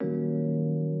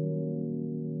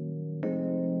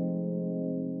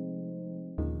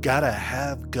Gotta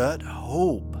have gut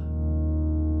hope.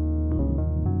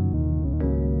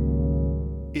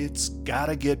 It's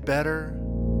gotta get better.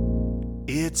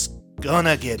 It's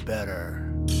gonna get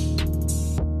better.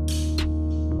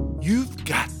 You've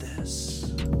got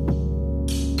this.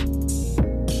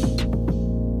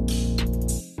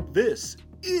 This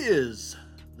is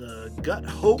the Gut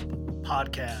Hope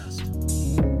Podcast.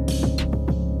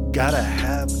 Gotta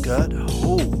have gut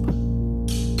hope.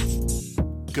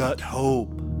 Gut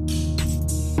hope.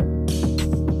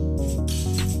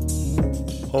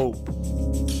 Hope,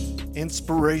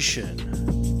 inspiration,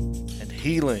 and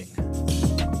healing.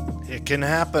 It can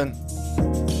happen.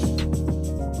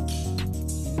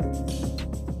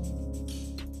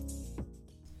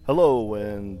 Hello,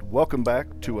 and welcome back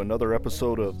to another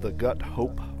episode of the Gut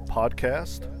Hope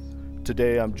Podcast.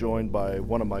 Today I'm joined by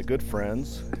one of my good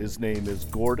friends. His name is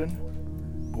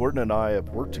Gordon. Gordon and I have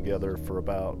worked together for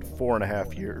about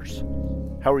 4.5 years.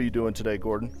 How are you doing today,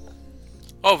 Gordon?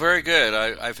 Oh, very good.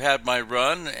 I've had my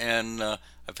run, and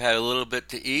I've had a little bit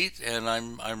to eat, and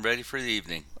I'm ready for the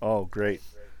evening. Oh, great.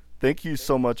 Thank you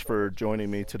so much for joining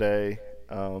me today.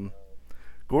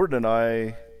 Gordon and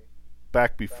I,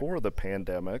 back before the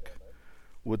pandemic,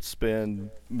 would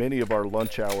spend many of our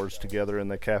lunch hours together in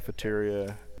the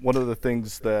cafeteria. One of the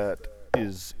things that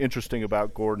is interesting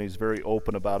about Gordon, he's very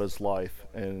open about his life,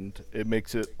 and it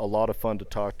makes it a lot of fun to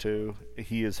talk to.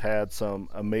 He has had some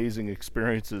amazing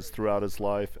experiences throughout his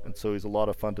life, and so he's a lot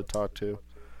of fun to talk to.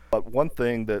 But one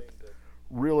thing that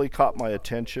really caught my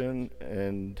attention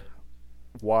and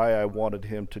why I wanted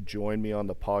him to join me on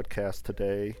the podcast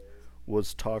today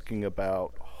was talking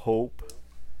about hope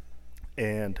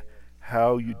and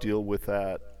how you deal with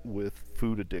that with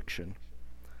food addiction.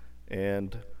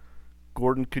 And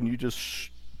Gordon, can you just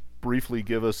briefly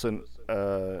give us an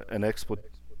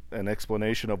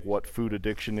explanation of what food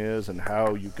addiction is and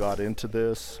how you got into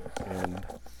this and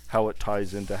how it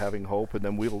ties into having hope, and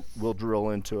then we'll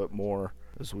drill into it more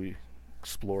as we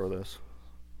explore this.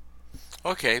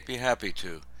 Okay, be happy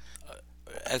to.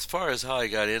 As far as how I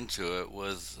got into it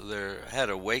was had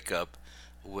a wake up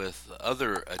with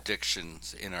other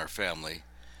addictions in our family.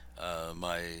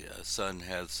 My son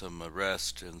had some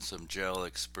arrest and some jail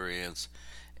experience,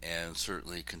 and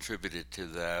certainly contributed to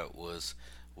that was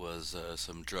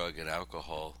some drug and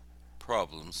alcohol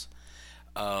problems.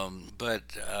 But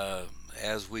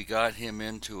as we got him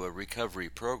into a recovery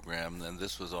program, and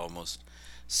this was almost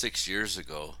 6 years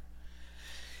ago,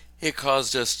 it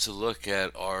caused us to look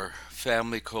at our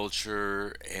family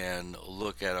culture and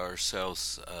look at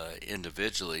ourselves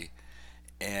individually,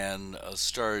 and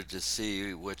started to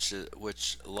see, which a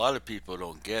lot of people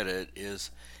don't get it, is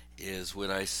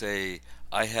when I say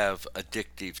I have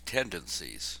addictive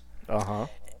tendencies. Uh-huh.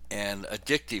 And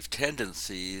addictive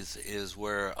tendencies is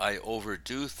where I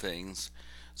overdo things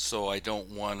so I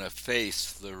don't want to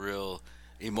face the real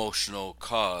emotional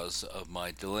cause of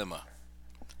my dilemma.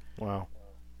 Wow.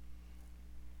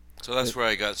 So that's where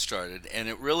I got started. And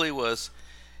it really was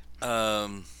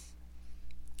kind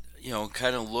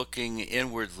of looking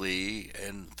inwardly,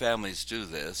 and families do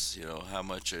this, how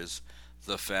much is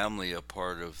the family a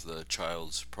part of the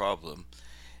child's problem.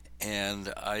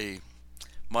 And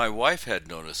my wife had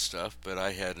noticed stuff, but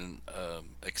I hadn't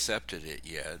accepted it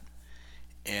yet.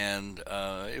 And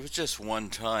it was just one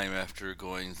time after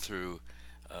going through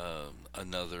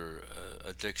another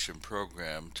addiction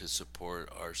program to support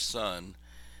our son.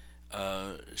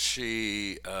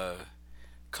 She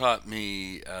caught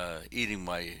me eating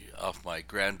off my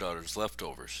granddaughter's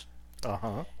leftovers.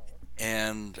 Uh-huh.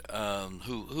 And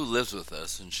who lives with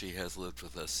us, and she has lived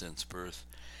with us since birth.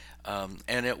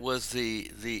 And it was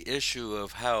the issue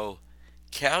of how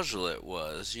casual it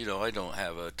was. I don't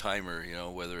have a timer,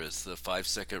 whether it's the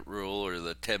 5-second rule or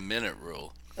the 10-minute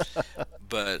rule.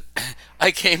 But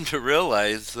I came to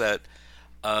realize that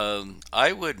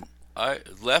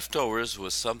leftovers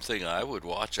was something I would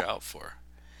watch out for.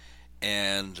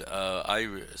 And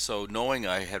so knowing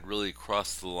I had really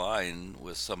crossed the line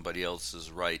with somebody else's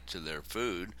right to their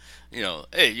food,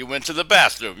 hey, you went to the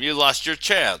bathroom, you lost your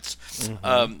chance.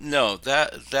 Mm-hmm. No,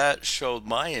 that showed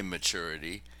my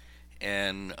immaturity,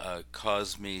 and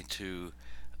caused me to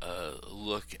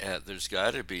look at, there's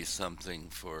got to be something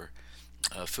for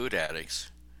food addicts.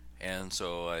 And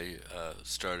so I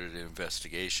started an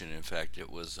investigation. In fact, it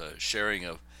was sharing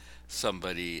of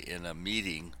somebody in a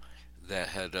meeting that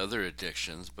had other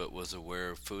addictions but was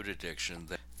aware of food addiction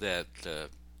that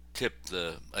tipped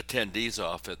the attendees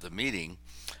off at the meeting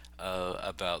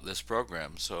about this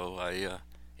program. So I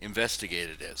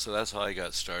investigated it. So that's how I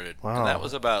got started. Wow. And that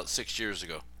was about 6 years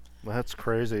ago. That's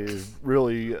crazy.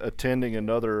 Really attending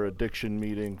another addiction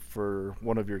meeting for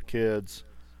one of your kids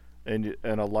and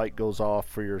a light goes off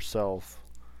for yourself.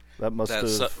 That must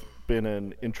That's have been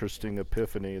an interesting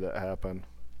epiphany that happened.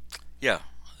 yeah,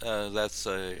 that's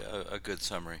a good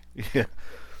summary. Yeah.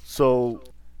 So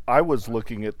I was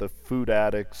looking at the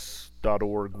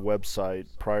foodaddicts.org website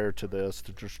prior to this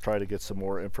to just try to get some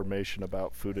more information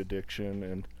about food addiction.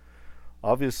 And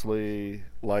obviously,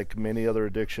 like many other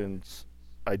addictions,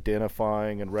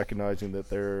 identifying and recognizing that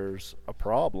there's a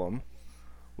problem,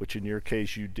 which in your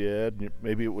case you did,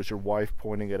 maybe it was your wife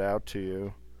pointing it out to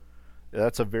you.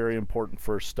 That's a very important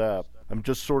first step. I'm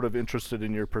just sort of interested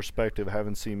in your perspective,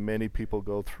 having seen many people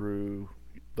go through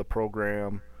the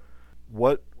program.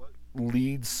 What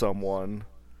leads someone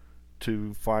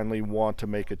to finally want to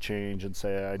make a change and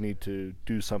say, I need to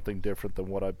do something different than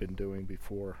what I've been doing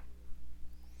before?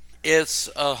 It's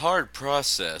a hard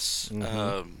process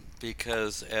Mm-hmm.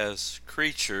 because as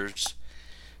creatures,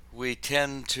 we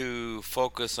tend to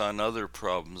focus on other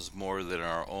problems more than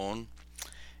our own.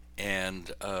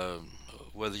 And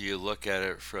whether you look at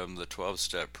it from the 12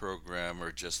 step program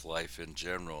or just life in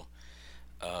general,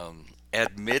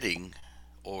 admitting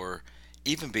or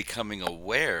even becoming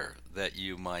aware that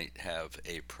you might have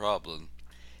a problem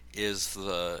is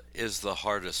the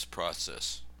hardest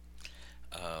process.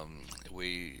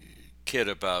 We kid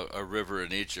about a river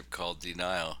in Egypt called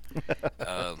denial.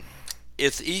 Um,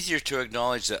 it's easier to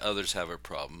acknowledge that others have a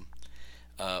problem,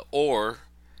 or,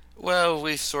 well,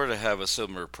 we sort of have a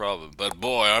similar problem, but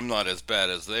boy, I'm not as bad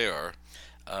as they are.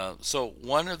 So,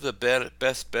 one of the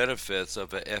best benefits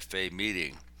of a FA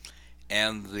meeting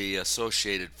and the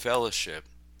associated fellowship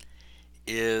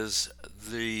is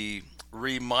the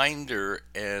reminder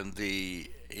and the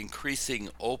increasing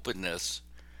openness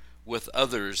with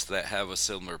others that have a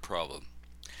similar problem.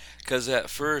 Because at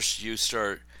first you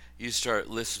start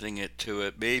listening it to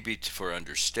it, maybe for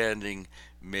understanding,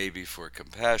 maybe for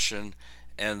compassion,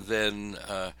 and then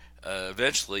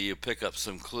eventually you pick up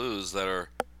some clues that are,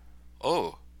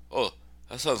 oh, oh,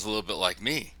 that sounds a little bit like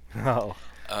me. Oh,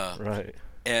 Uh, right.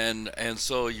 and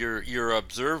so you're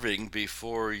observing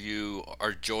before you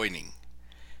are joining,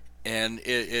 and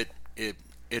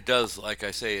it does, like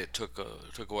I say, it took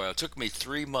a while. It took me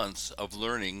 3 months of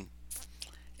learning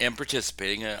and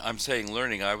participating. I'm saying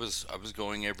learning. I was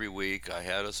going every week. I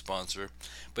had a sponsor,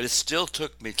 but it still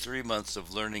took me 3 months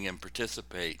of learning and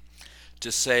participate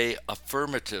to say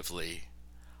affirmatively,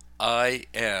 I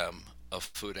am a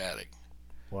food addict.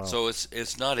 Wow. So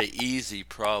it's not an easy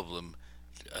problem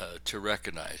to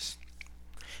recognize.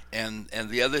 And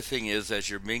the other thing is, as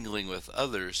you're mingling with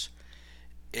others,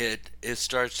 it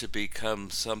starts to become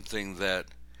something that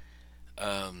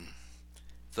um,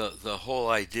 the whole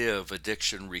idea of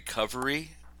addiction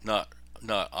recovery, not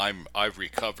I've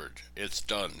recovered, it's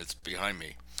done, it's behind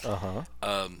me, Uh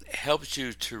huh. helps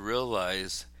you to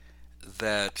realize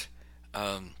that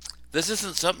um, this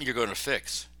isn't something you're going to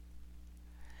fix.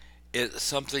 It's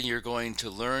something you're going to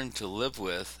learn to live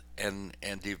with and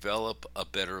develop a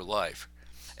better life.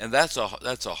 And that's a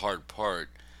hard part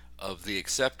of the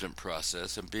acceptance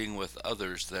process, and being with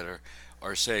others that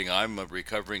are saying, I'm a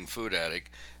recovering food addict.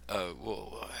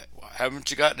 Well, haven't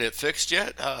you gotten it fixed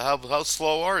yet? How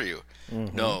slow are you?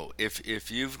 Mm-hmm. No, if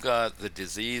you've got the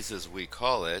disease, as we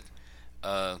call it,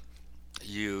 uh,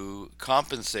 you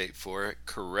compensate for it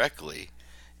correctly,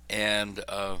 and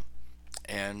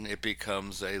it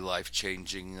becomes a life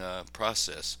changing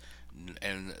process.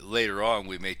 And later on,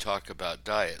 we may talk about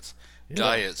diets. Yeah.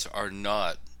 Diets are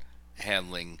not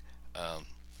handling. Um,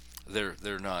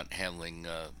 they're not handling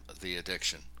the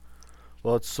addiction.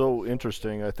 Well, it's so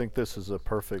interesting. I think this is a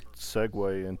perfect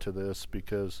segue into this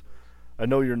because I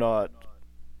know you're not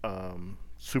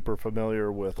super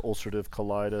familiar with ulcerative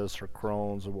colitis or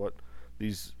Crohn's or what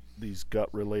these gut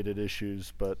related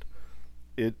issues, but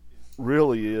it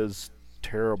really is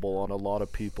terrible on a lot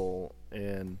of people.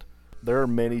 And there are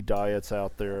many diets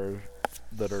out there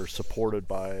that are supported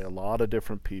by a lot of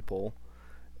different people,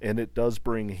 and it does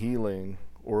bring healing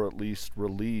or at least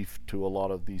relief to a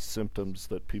lot of these symptoms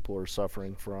that people are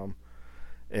suffering from.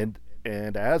 And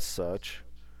as such,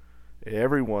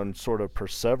 everyone sort of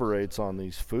perseverates on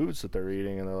these foods that they're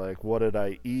eating, and they're like, what did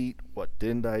I eat, what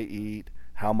didn't I eat,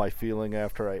 how am I feeling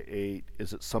after I ate,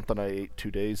 is it something I ate 2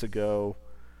 days ago?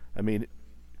 I mean,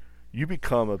 you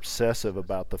become obsessive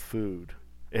about the food,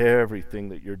 everything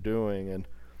that you're doing. And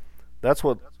that's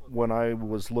what, when I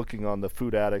was looking on the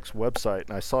Food Addicts website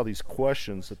and I saw these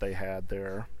questions that they had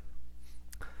there,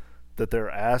 that they're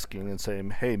asking and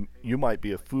saying, hey, you might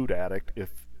be a food addict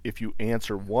if you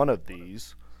answer one of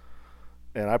these.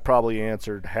 And I probably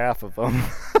answered half of them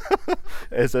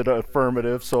as an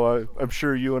affirmative, so I'm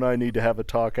sure you and I need to have a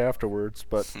talk afterwards.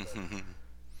 But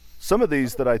some of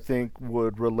these that I think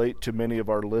would relate to many of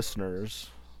our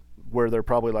listeners, where they're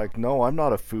probably like, "No, I'm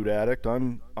not a food addict.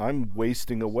 I'm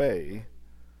wasting away."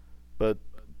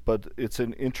 But it's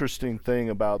an interesting thing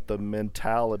about the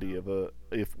mentality of a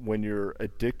if when you're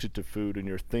addicted to food and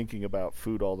you're thinking about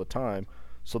food all the time.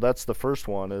 So that's the first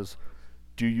one is,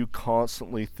 do you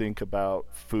constantly think about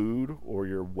food or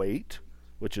your weight,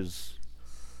 which is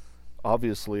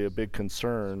obviously a big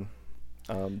concern.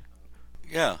 Um,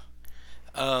 Yeah.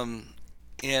 Um,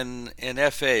 in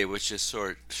FA, which is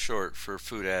short for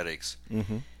food addicts,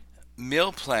 mm-hmm.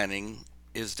 meal planning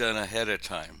is done ahead of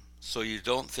time, so you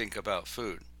don't think about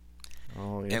food.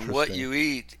 Oh, And what interesting. you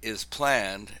eat is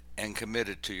planned and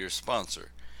committed to your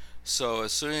sponsor. So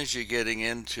as soon as you're getting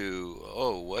into,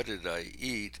 oh, what did I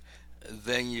eat?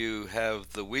 Then you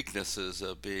have the weaknesses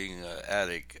of being an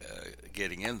addict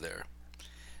getting in there.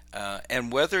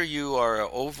 And whether you are an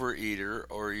overeater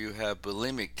or you have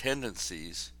bulimic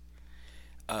tendencies,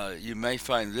 you may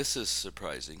find this is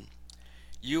surprising.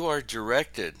 You are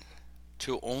directed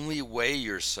to only weigh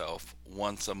yourself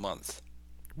once a month.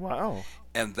 Wow.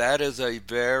 And that is a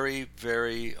very,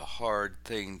 very hard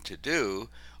thing to do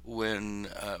when,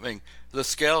 I mean, the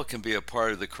scale can be a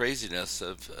part of the craziness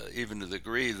of even to the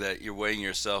degree that you're weighing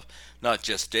yourself not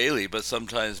just daily, but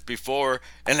sometimes before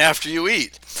and after you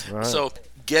eat. Right. So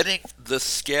getting the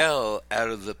scale out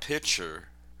of the picture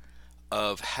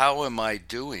of how am I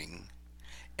doing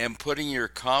and putting your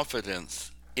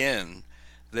confidence in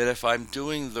that if I'm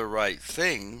doing the right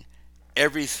thing,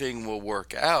 everything will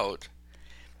work out.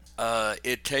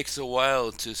 It takes a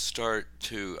while to start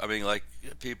to, I mean, like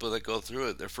people that go through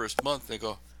it, their first month, they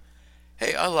go,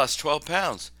 hey, I lost 12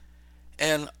 pounds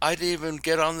and I didn't even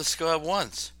get on the scale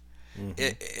once. Mm-hmm.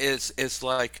 It's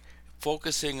like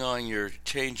focusing on your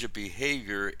change of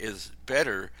behavior is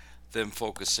better than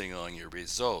focusing on your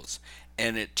results.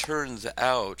 And it turns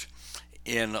out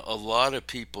in a lot of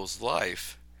people's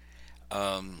life,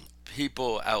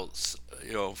 people out,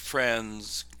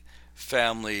 friends,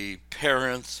 family,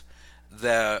 parents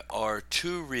that are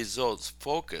too results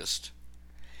focused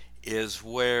is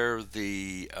where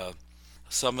the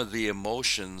some of the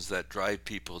emotions that drive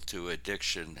people to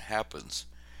addiction happens.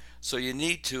 So you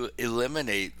need to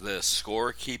eliminate the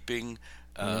scorekeeping,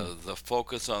 Mm. the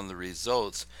focus on the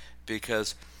results,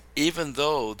 because even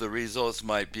though the results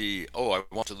might be, oh, I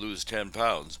want to lose 10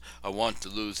 pounds, I want to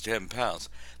lose 10 pounds,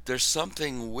 there's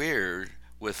something weird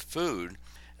with food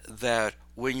that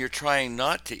when you're trying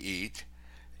not to eat,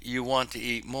 you want to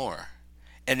eat more.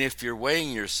 And if you're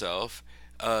weighing yourself,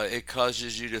 it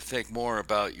causes you to think more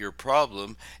about your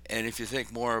problem. And if you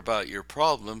think more about your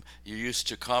problem, you're used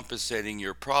to compensating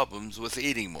your problems with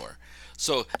eating more.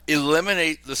 So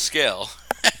eliminate the scale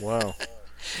Wow.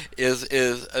 is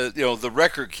the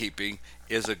record keeping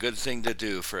is a good thing to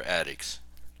do for addicts.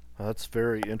 That's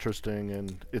very interesting,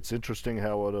 and it's interesting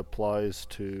how it applies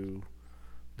to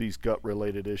these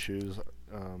gut-related issues,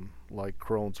 like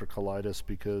Crohn's or colitis,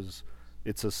 because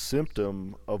it's a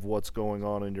symptom of what's going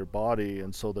on in your body,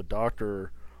 and so the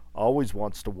doctor always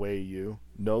wants to weigh you,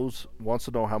 wants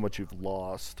to know how much you've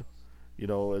lost,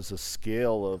 as a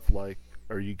scale of like,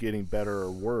 are you getting better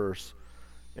or worse?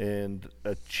 And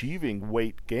achieving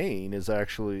weight gain is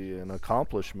actually an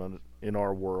accomplishment in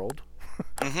our world,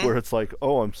 Hmm. where it's like,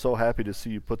 oh, I'm so happy to see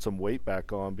you put some weight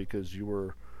back on because you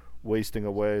were wasting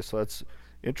away. So that's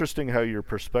interesting how your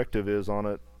perspective is on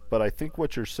it. But I think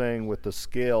what you're saying with the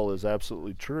scale is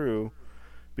absolutely true,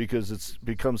 because it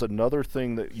becomes another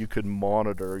thing that you could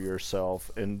monitor yourself,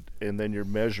 and then you're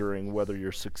measuring whether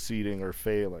you're succeeding or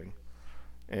failing.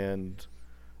 And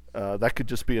that could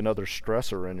just be another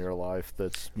stressor in your life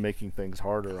that's making things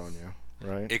harder on you,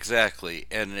 right? Exactly,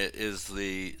 and it is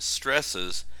the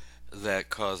stresses that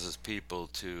causes people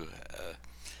to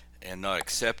and not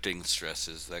accepting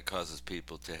stresses that causes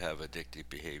people to have addictive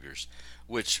behaviors,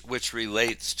 which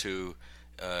relates to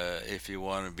if you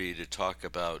want to be to talk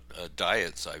about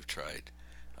diets I've tried,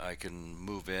 I can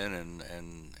move in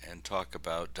and talk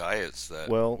about diets that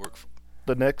Well, work.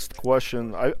 the next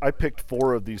question, I picked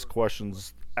four of these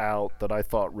questions out that I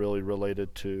thought really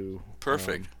related to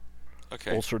Perfect.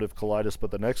 Okay. ulcerative colitis.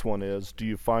 But the next one is, do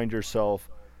you find yourself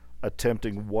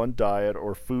attempting one diet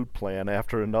or food plan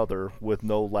after another with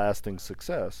no lasting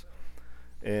success?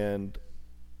 And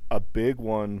a big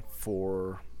one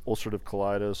for ulcerative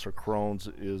colitis or Crohn's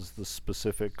is the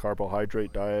specific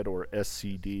carbohydrate diet, or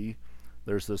SCD.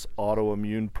 There's this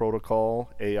autoimmune protocol,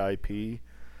 AIP,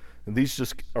 and these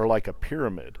just are like a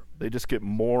pyramid. They just get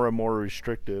more and more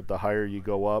restrictive the higher you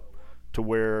go up, to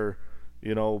where,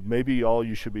 maybe all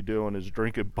you should be doing is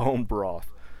drinking bone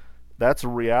broth. that's a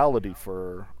reality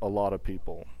for a lot of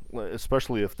people,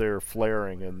 especially if they're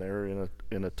flaring and they're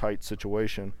in a tight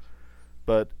situation.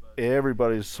 But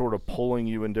everybody's sort of pulling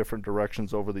you in different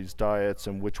directions over these diets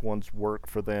and which ones work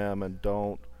for them and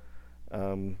don't.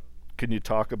 Um, can you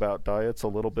talk about diets a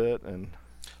little bit? And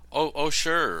Oh,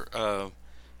 sure.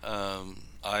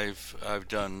 I've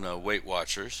done Weight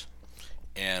Watchers,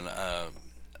 and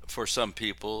for some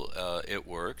people it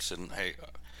works. And hey,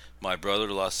 my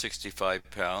brother lost 65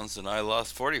 pounds, and I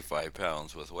lost 45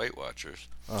 pounds with Weight Watchers.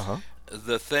 uh huh,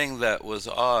 The thing that was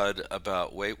odd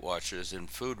about Weight Watchers and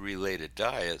food-related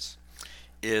diets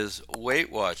is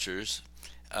Weight Watchers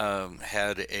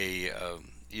had a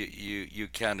you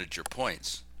counted your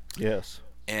points, yes,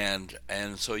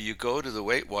 and so you go to the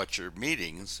Weight Watcher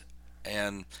meetings,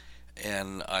 and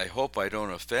I hope I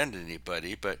don't offend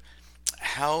anybody, but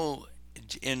how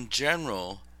in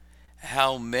general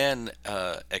how men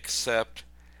accept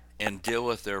and deal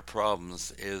with their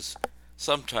problems is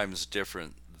sometimes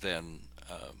different than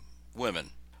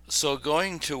women. So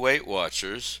going to Weight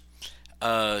Watchers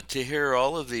to hear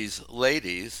all of these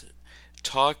ladies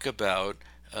talk about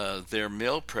their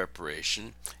meal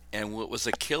preparation, and what was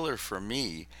a killer for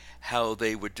me, how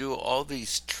they would do all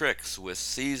these tricks with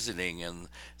seasoning and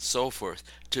so forth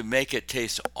to make it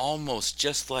taste almost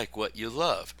just like what you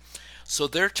love. So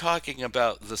they're talking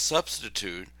about the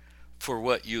substitute for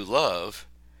what you love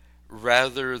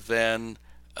rather than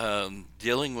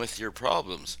dealing with your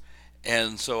problems.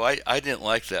 And so I didn't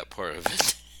like that part of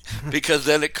it because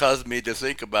then it caused me to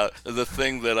think about the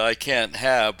thing that I can't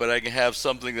have, but I can have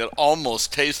something that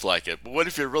almost tastes like it. But what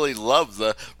if you really love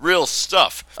the real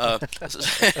stuff?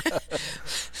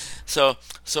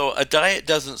 So a diet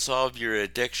doesn't solve your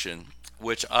addiction,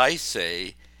 which I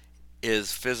say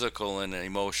is physical and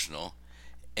emotional.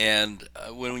 And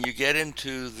when you get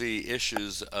into the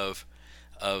issues of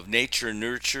nature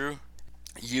nurture,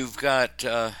 you've got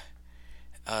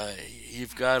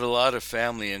you've got a lot of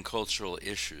family and cultural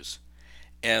issues.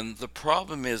 And the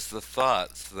problem is the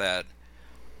thoughts that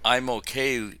I'm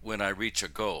okay when I reach a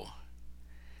goal.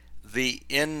 The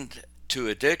end to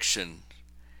addiction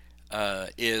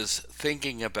is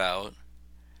thinking about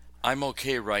I'm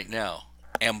okay right now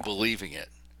and believing it.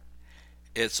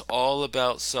 It's all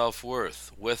about self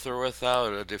worth, with or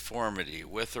without a deformity,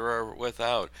 with or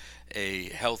without a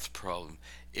health problem.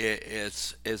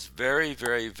 It's very,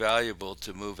 very valuable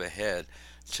to move ahead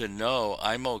to know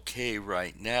I'm okay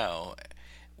right now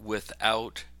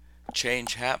without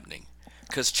change happening.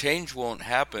 Because change won't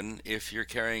happen if you're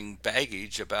carrying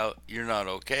baggage about you're not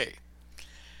okay.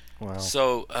 wow,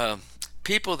 So,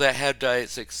 people that have diet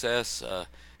success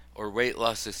or weight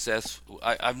loss success,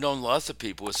 I've known lots of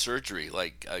people with surgery,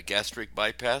 like gastric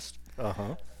bypass. uh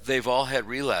huh, They've all had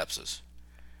relapses.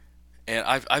 And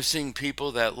I've seen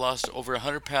people that lost over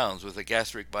 100 pounds with a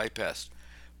gastric bypass,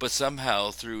 but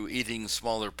somehow through eating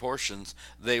smaller portions,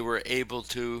 they were able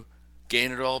to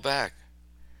gain it all back.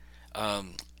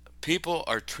 Um, People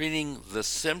are treating the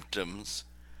symptoms,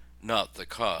 not the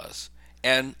cause.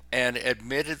 And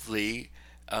admittedly,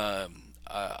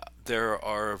 there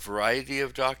are a variety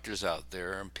of doctors out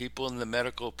there and people in the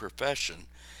medical profession,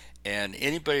 and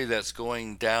anybody that's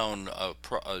going down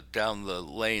down the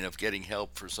lane of getting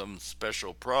help for some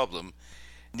special problem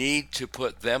need to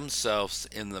put themselves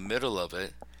in the middle of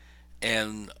it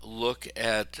and look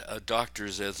at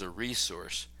doctors as a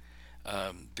resource,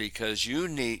 because you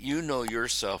know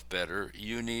yourself better.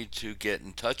 You need to get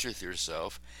in touch with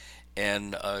yourself,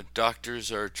 and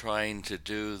doctors are trying to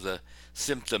do the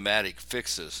symptomatic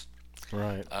fixes.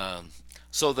 right, Um,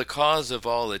 so the cause of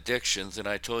all addictions, and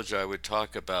I told you I would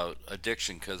talk about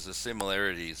addiction because the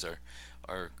similarities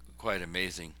are quite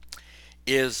amazing,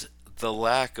 is the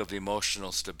lack of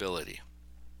emotional stability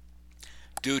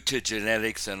due to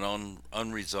genetics and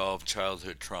unresolved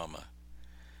childhood trauma.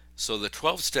 So the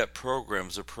 12-step program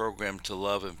is a program to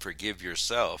love and forgive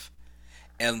yourself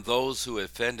and those who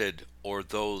offended or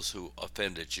those who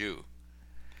offended you.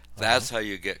 uh huh, That's how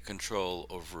you get control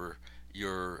over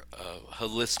your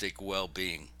holistic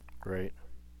well-being. great.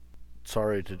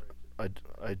 Sorry to. I,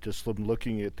 I just am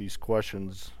looking at these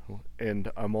questions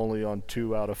and I'm only on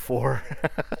 2 out of 4,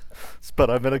 but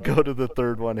I'm gonna go to the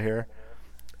third one here.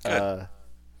 Good. Uh,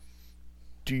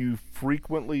 do you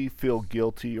frequently feel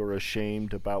guilty or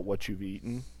ashamed about what you've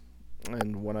eaten?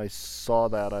 And when I saw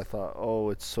that, I thought, oh,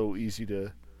 it's so easy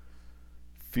to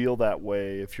feel that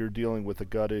way if you're dealing with a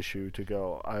gut issue to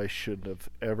go, I shouldn't have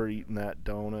ever eaten that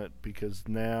donut because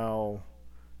now,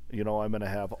 I'm going to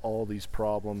have all these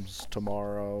problems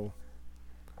tomorrow.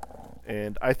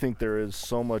 And I think there is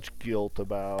so much guilt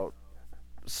about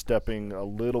stepping a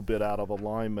little bit out of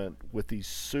alignment with these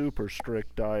super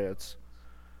strict diets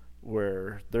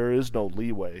where there is no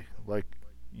leeway. Like,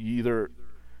 you either,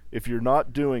 if you're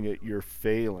not doing it, you're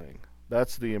failing.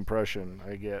 That's the impression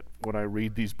I get when I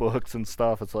read these books and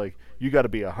stuff. It's like you got to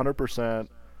be 100%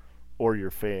 or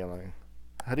you're failing.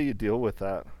 How do you deal with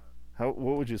that? What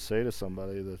would you say to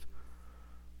somebody that's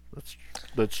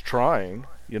that's trying?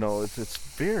 You know, it's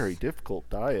very difficult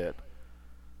diet.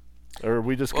 Or are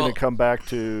we just going Well, to come back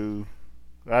to,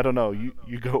 I don't know, you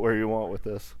go where you want with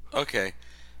this. okay.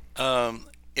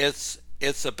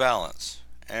 It's a balance,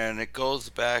 and it goes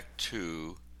back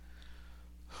to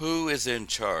who is in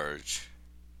charge.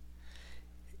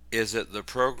 Is it the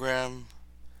program?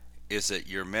 Is it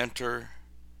your mentor?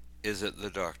 Is it the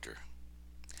doctor?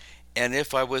 And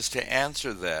if I was to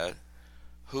answer that,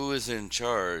 who is in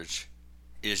charge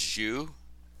is you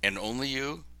and only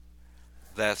you,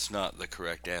 that's not the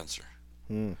correct answer.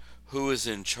 Hmm. Who is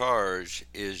in charge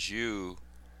is you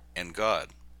and God.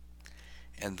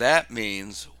 And that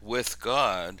means with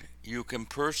God, you can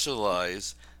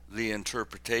personalize the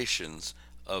interpretations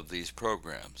of these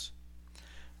programs.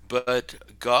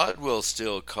 But God will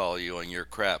still call you on your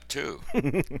crap too.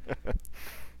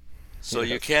 So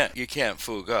you Yes. can't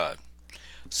fool God.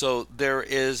 So there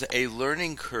is a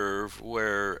learning curve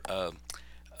where uh,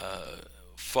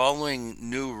 following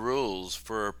new rules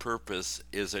for a purpose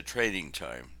is a training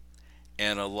time,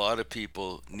 and a lot of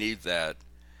people need that.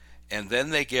 And then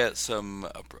they get some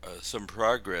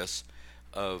progress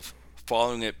of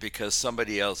following it because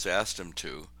somebody else asked them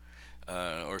to,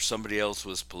 or somebody else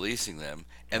was policing them,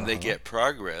 and they Uh-huh. get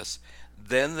progress.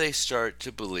 Then they start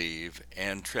to believe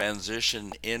and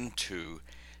transition into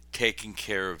taking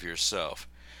care of yourself.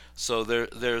 So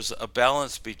there's a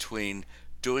balance between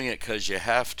doing it because you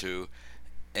have to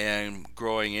and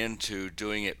growing into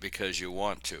doing it because you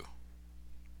want to.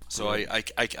 So Right.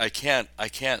 I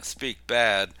can't speak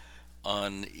bad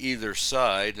on either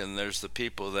side, and there's the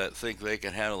people that think they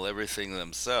can handle everything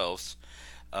themselves,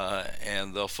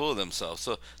 and they'll fool themselves.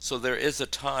 So there is a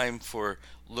time for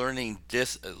learning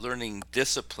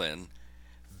discipline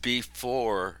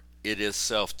before it is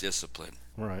self discipline.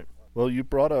 Right. Well, you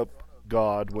brought up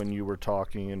God when you were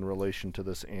talking in relation to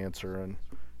this answer, and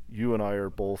you and I are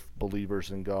both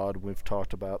believers in God. We've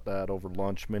talked about that over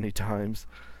lunch many times.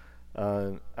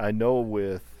 I know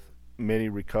with many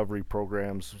recovery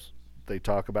programs, they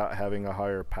talk about having a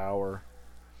higher power.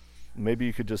 Maybe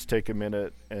you could just take a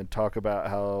minute and talk about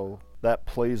how that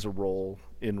plays a role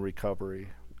in recovery.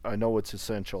 I know it's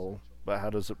essential, but how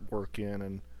does it work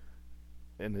in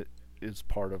and it is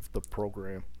part of the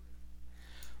program?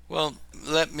 Well,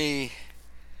 let me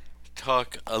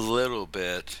talk a little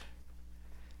bit.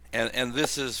 And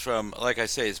this is from, like I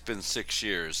say, it's been 6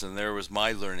 years, and there was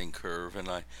my learning curve, and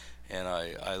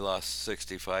I lost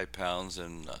 65 pounds,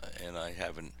 and I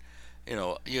haven't,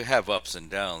 you have ups and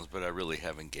downs, but I really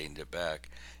haven't gained it back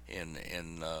in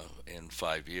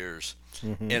 5 years.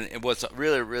 Mm-hmm. And what's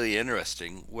really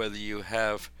interesting, whether you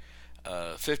have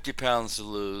 50 pounds to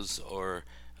lose, or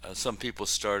some people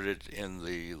started in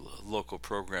the local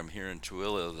program here in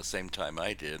Tooele at the same time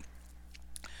I did.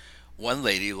 One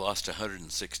lady lost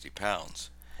 160 pounds,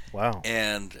 Wow.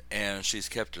 and she's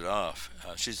kept it off.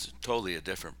 She's totally a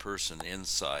different person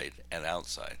inside and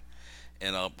outside.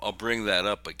 And I'll bring that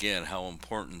up again. How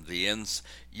important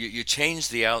you change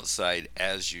the outside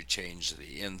as you change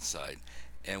the inside,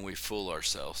 and we fool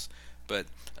ourselves. But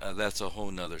that's a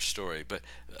whole nother story. But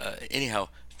anyhow,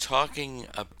 talking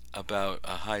about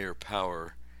a higher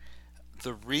power,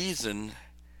 the reason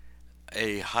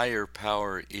a higher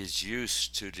power is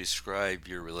used to describe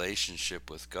your relationship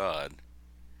with God,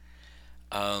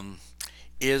 um,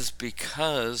 is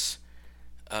because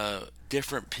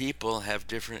different people have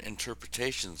different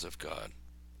interpretations of God.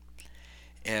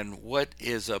 And what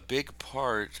is a big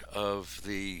part of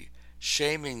the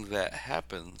shaming that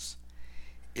happens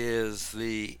is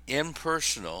the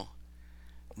impersonal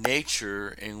nature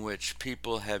in which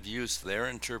people have used their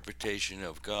interpretation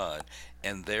of God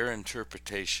and their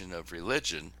interpretation of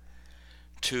religion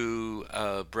to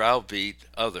browbeat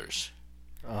others.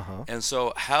 Uh huh. And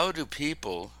so, how do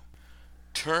people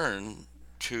turn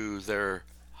to their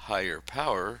higher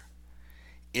power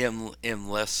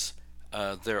unless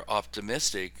they're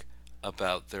optimistic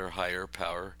about their higher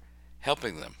power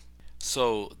helping them?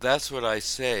 So that's what I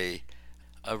say.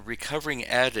 A recovering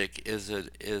addict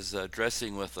is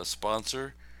addressing with a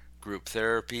sponsor, group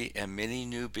therapy, and many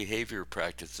new behavior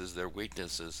practices their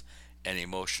weaknesses and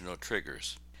emotional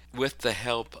triggers with the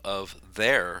help of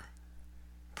their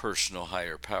personal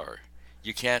higher power.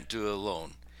 You can't do it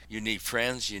alone. You need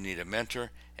friends, you need a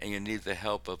mentor, and you need the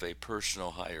help of a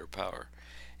personal higher power.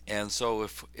 And so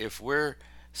if we're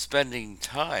spending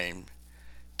time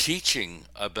teaching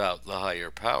about the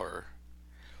higher power,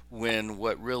 when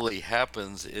what really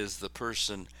happens is the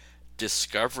person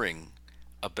discovering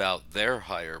about their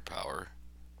higher power,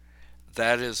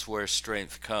 that is where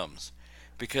strength comes.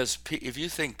 Because if you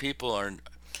think people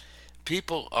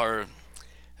are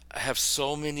have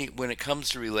so many, when it comes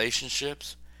to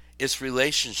relationships, it's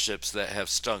relationships that have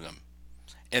stung them,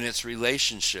 and it's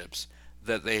relationships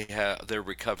that they're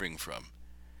recovering from.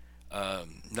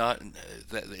 Not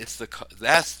that it's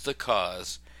that's the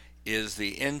cause, is the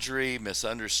injury,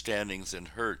 misunderstandings, and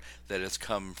hurt that has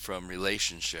come from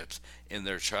relationships in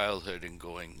their childhood and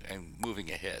going and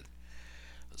moving ahead.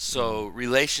 Mm. So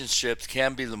relationships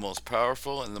can be the most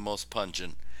powerful and the most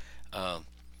pungent. Uh,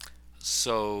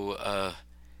 so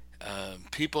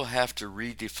people have to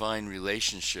redefine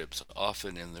relationships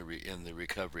often in the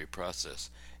recovery process,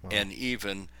 Wow. and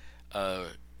even uh,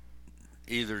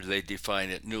 either they define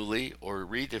it newly or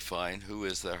redefine who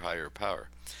is their higher power.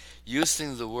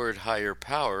 Using the word higher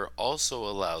power also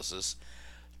allows us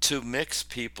to mix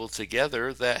people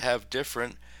together that have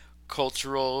different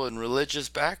cultural and religious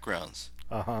backgrounds,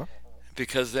 Uh huh.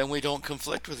 because then we don't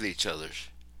conflict with each other.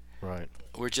 Right.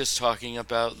 We're just talking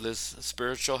about this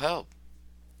spiritual help.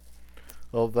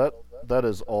 Well, that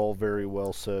is all very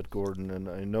well said, Gordon, and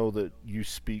I know that you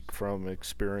speak from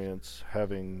experience,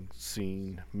 having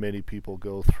seen many people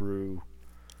go through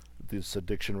this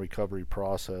addiction recovery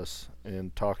process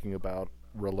and talking about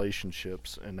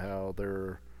relationships and how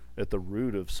they're at the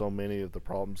root of so many of the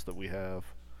problems that we have.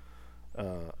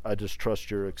 I just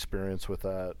trust your experience with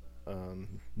that.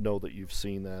 Know that you've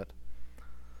seen that.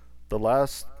 The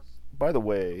last, by the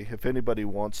way, if anybody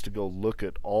wants to go look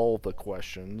at all the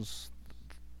questions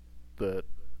that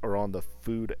are on the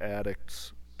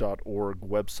foodaddicts.org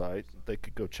website, they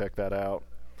could go check that out.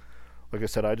 Like I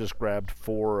said, I just grabbed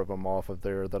 4 of them off of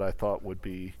there that I thought would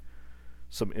be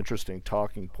some interesting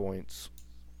talking points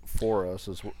for us,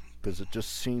 because it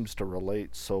just seems to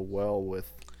relate so well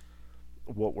with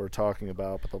what we're talking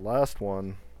about. But the last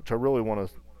one, which I really want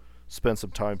to spend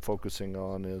some time focusing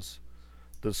on, is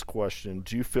this question: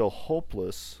 do you feel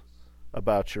hopeless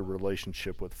about your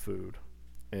relationship with food?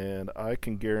 And I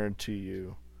can guarantee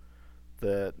you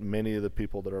that many of the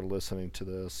people that are listening to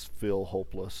this feel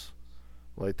hopeless,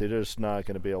 like they're just not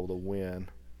going to be able to win.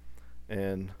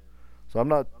 And so I'm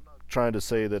not trying to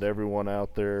say that everyone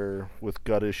out there with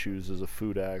gut issues is a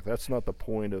food addict. That's not the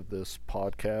point of this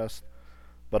podcast.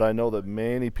 But I know that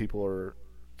many people are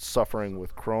suffering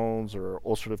with Crohn's or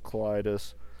ulcerative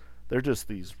colitis. They're just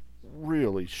these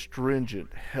really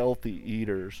stringent, healthy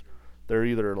eaters. They're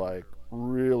either like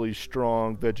really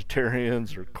strong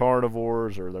vegetarians or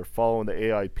carnivores, or they're following the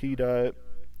AIP diet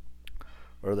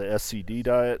or the SCD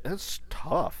diet. It's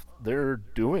tough. They're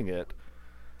doing it.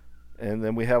 And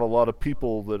then we have a lot of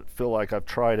people that feel like I've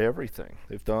tried everything.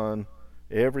 They've done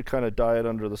every kind of diet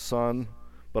under the sun,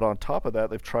 but on top of that,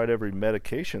 they've tried every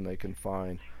medication they can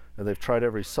find, and they've tried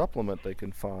every supplement they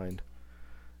can find.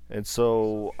 And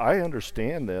so I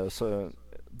understand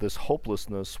this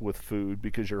hopelessness with food,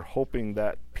 because you're hoping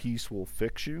that peace will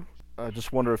fix you. I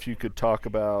just wonder if you could talk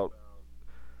about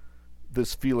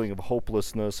this feeling of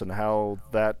hopelessness and how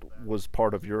that was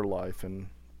part of your life and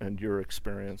your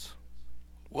experience.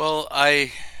 Well,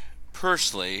 I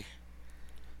personally,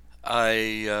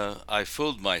 I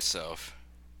fooled myself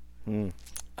Mm.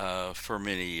 for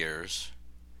many years,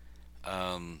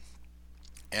 um,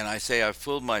 and I say I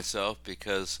fooled myself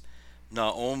because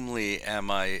not only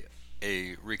am I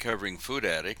a recovering food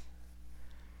addict,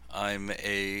 I'm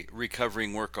a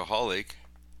recovering workaholic,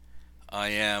 I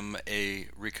am a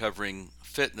recovering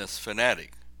fitness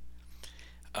fanatic.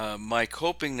 My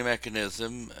coping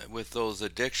mechanism with those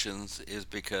addictions is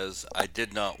because I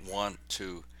did not want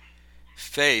to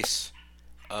face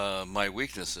my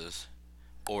weaknesses,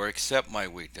 or accept my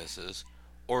weaknesses,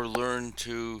 or learn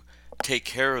to take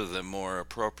care of them more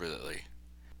appropriately.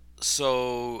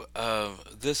 So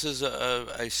this is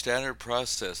a standard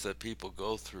process that people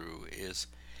go through,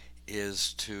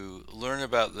 is to learn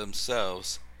about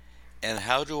themselves and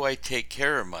how do I take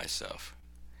care of myself.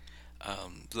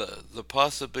 The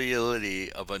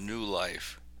possibility of a new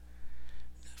life.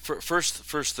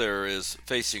 First there is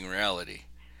facing reality.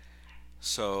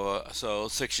 So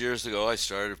 6 years ago, I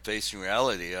started facing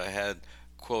reality. I had,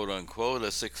 quote unquote,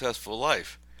 a successful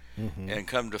life, Mm-hmm. and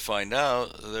come to find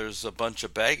out, there's a bunch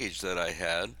of baggage that I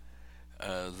had,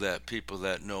 that people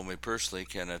that know me personally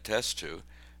can attest to,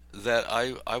 that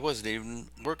I wasn't even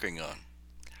working on.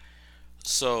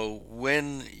 So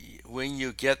when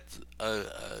you get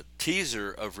a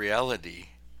teaser of reality,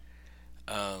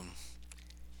 um,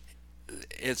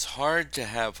 it's hard to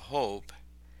have hope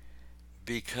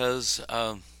because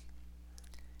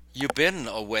you've been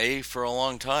away for a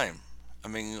long time. I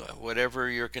mean, whatever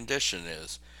your condition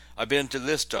is. I've been to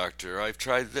this doctor. I've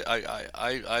tried.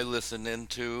 I listen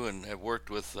into and have worked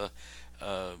with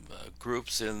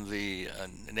groups in the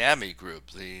NAMI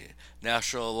group, the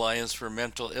National Alliance for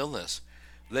Mental Illness.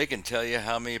 They can tell you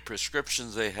how many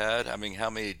prescriptions they had, I mean, how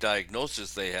many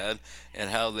diagnoses they had, and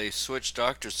how they switched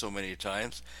doctors so many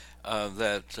times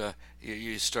that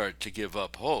you start to give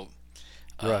up hope.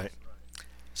 Um, Right.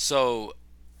 so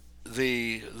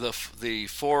the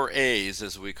four A's,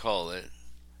 as we call it: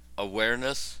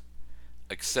 awareness,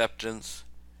 acceptance,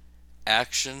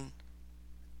 action,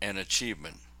 and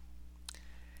achievement.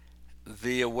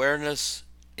 The awareness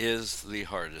is the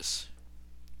hardest,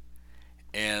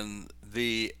 and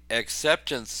the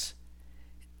acceptance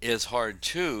is hard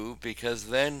too, because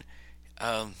then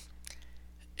um,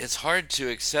 it's hard to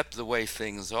accept the way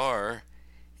things are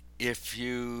if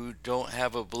you don't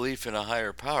have a belief in a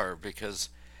higher power, because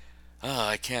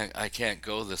I can't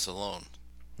go this alone.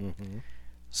 Mm-hmm.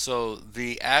 So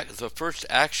the first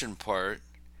action part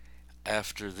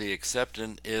after the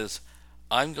acceptance is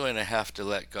I'm going to have to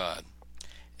let God.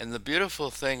 And the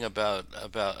beautiful thing about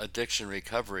addiction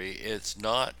recovery, it's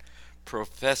not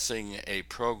professing a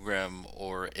program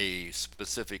or a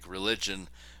specific religion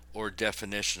or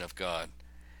definition of God.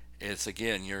 It's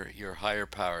again your higher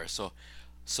power.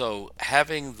 So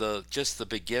having the just the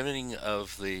beginning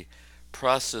of the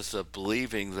process of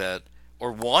believing that,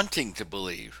 or wanting to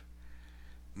believe,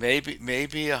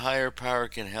 maybe a higher power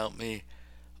can help me.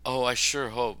 Oh, I sure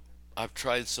hope. I've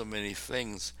tried so many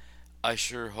things. I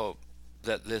sure hope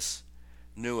that this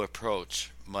new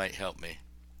approach might help me.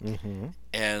 Mm-hmm.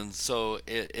 And so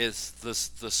it's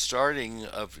the starting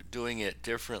of doing it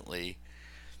differently,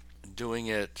 doing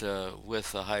it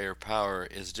with a higher power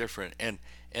is different. And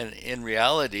in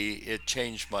reality, it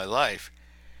changed my life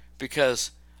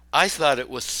because I thought it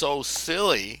was so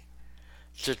silly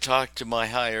to talk to my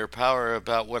higher power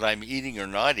about what I'm eating or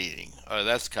not eating.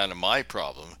 That's kind of my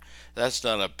problem. That's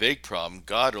not a big problem.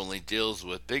 God only deals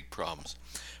with big problems.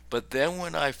 But then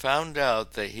when I found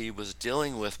out that He was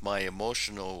dealing with my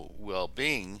emotional well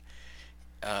being,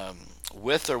 um,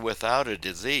 with or without a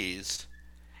disease,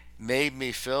 made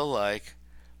me feel like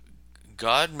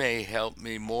God may help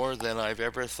me more than I've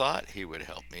ever thought He would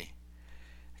help me.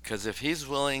 Because if He's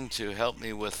willing to help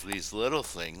me with these little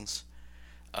things,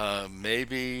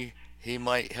 maybe He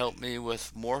might help me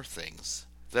with more things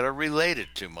that are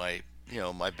related to my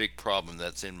big problem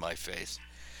that's in my face.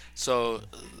 So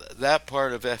that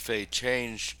part of FA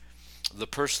changed the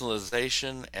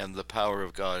personalization and the power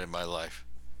of God in my life.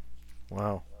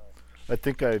 Wow. I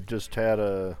think I've just had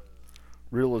a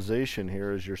realization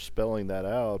here as you're spelling that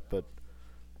out, but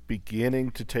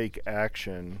beginning to take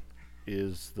action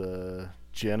is the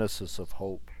genesis of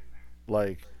hope.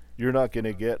 Like, you're not going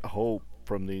to get hope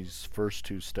from these first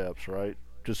two steps, right?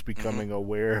 Just Hmm. becoming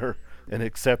aware and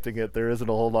accepting it. There isn't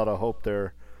a whole lot of hope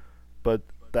there, but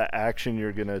the action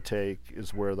you're going to take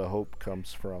is where the hope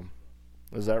comes from.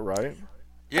 Is that right?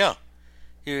 Yeah,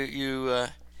 you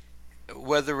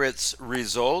whether it's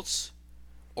results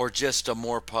or just a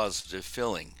more positive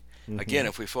feeling. Again, Mm-hmm.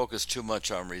 if we focus too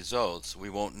much on results, we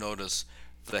won't notice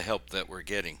the help that we're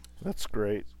getting. That's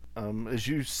great. As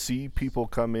you see people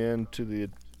come in to the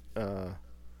uh,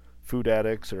 food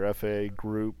addicts or FA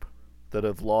group that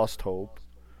have lost hope,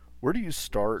 where do you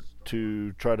start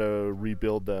to try to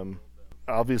rebuild them?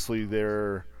 Obviously,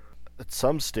 they're at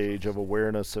some stage of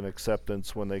awareness and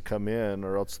acceptance when they come in,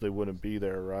 or else they wouldn't be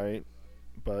there, right?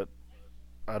 But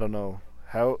I don't know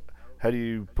how do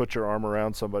you put your arm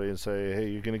around somebody and say, "Hey,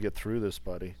 you're gonna get through this,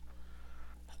 buddy."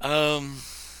 Um,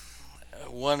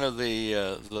 One of the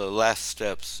last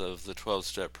steps of the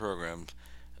 12-step program,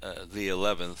 the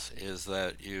 11th, is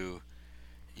that you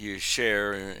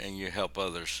share and you help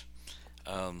others,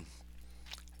 um,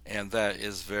 and that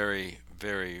is very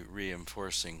very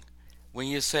reinforcing. When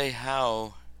you say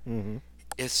how, Mm-hmm.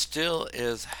 it still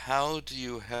is how do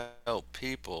you help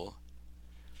people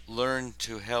learn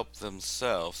to help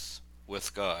themselves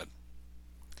with God?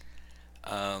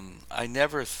 I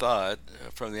never thought,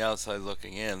 from the outside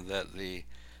looking in, that the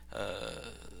uh,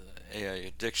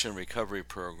 addiction recovery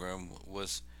program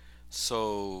was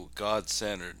so God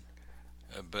centered,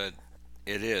 but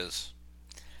it is.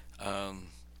 Um,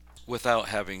 Without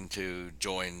having to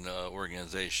join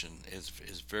organization, is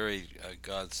very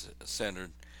God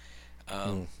centered.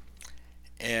 Mm. Um,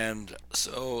 and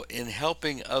so, in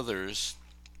helping others,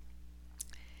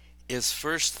 is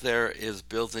first there is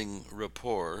building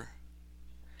rapport,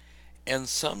 And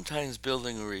sometimes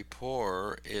building a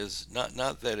rapport is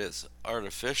not that it's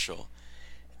artificial,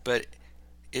 but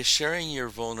is sharing your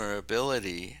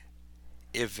vulnerability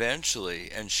eventually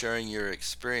and sharing your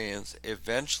experience.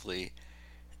 Eventually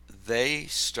they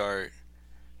start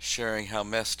sharing how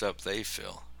messed up they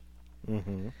feel.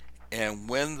 Mm-hmm. And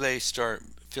when they start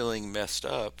feeling messed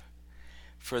up,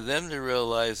 for them to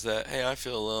realize that, hey, I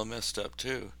feel a little messed up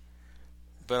too,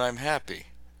 but I'm happy.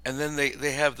 And then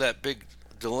they have that big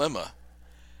dilemma.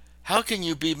 How can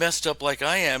you be messed up like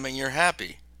I am and you're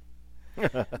happy?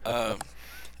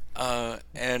 Uh,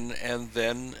 and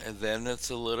then it's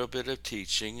a little bit of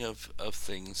teaching of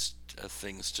things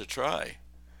to try.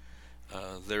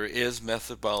 There is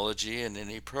methodology in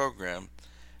any program,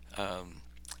 um,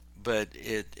 but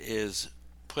it is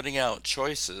putting out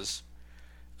choices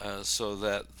so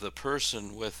that the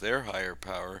person with their higher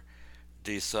power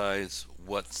decides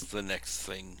what's the next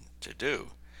thing to do.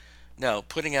 Now,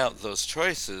 putting out those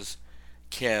choices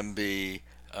can be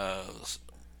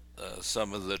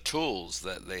some of the tools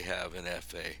that they have in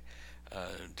FA.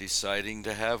 Deciding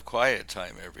to have quiet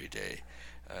time every day,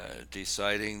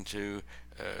 deciding to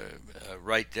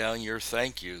write down your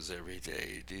thank yous every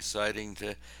day, deciding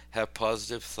to have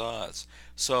positive thoughts.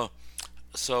 So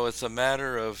it's a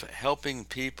matter of helping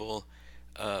people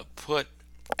put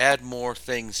add more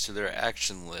things to their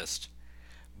action list,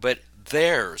 but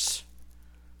theirs,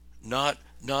 not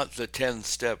the 10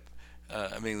 step.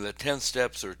 I mean, the 10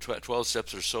 steps or 12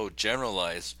 steps are so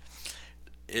generalized.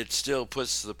 It still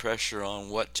puts the pressure on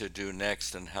what to do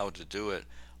next and how to do it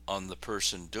on the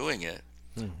person doing it.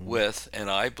 Mm-hmm. With, and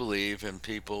I believe in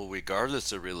people,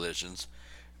 regardless of religions,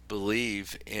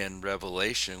 believe in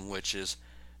revelation, which is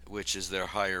their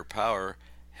higher power,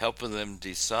 helping them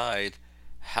decide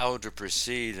how to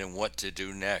proceed and what to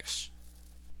do next.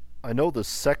 I know the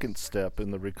second step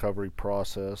in the recovery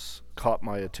process caught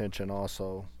my attention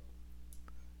also.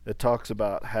 It talks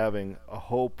about having a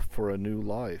hope for a new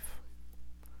life.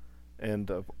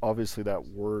 And obviously, that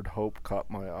word hope caught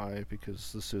my eye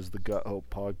because this is the Gut Hope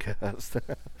podcast.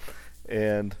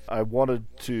 And I wanted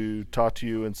to talk to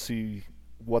you and see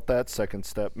what that second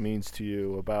step means to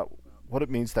you, about what it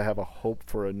means to have a hope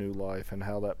for a new life and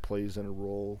how that plays in a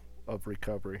role of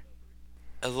recovery.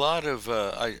 A lot of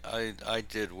I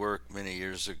did work many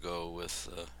years ago with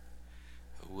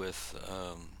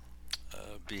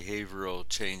behavioral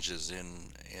changes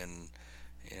in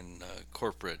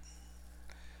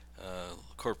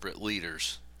corporate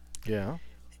leaders, Yeah.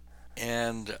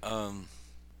 and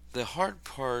the hard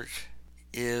part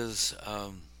is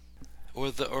or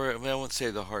I, mean, I won't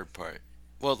say the hard part.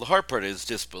 Well, the hard part is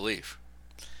disbelief.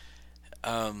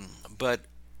 But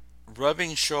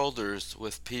rubbing shoulders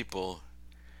with people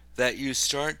that you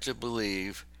start to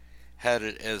believe had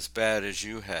it as bad as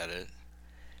you had it,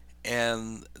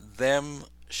 and them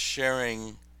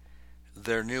sharing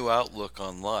their new outlook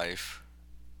on life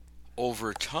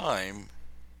over time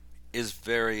is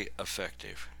very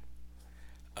effective.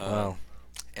 Wow. Um,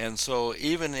 and so,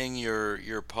 even in your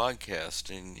podcast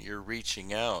and you're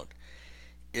reaching out,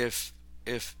 if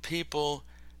people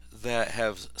that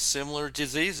have similar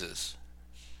diseases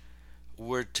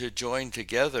were to join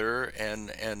together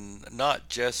and um, not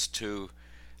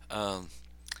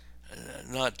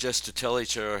just to tell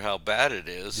each other how bad it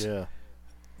is, Yeah.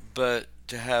 but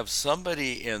to have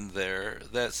somebody in there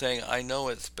that's saying, I know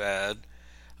it's bad,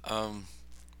 um,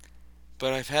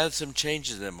 but I've had some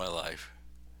changes in my life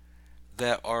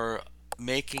that are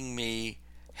making me,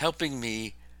 helping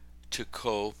me to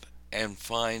cope and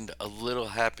find a little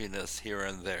happiness here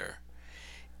and there.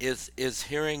 Is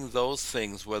hearing those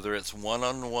things, whether it's one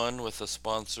on one with a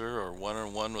sponsor or one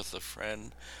on one with a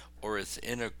friend, or it's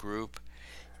in a group,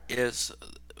 is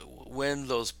when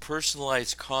those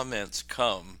personalized comments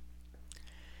come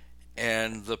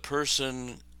and the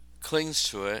person clings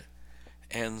to it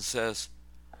and says,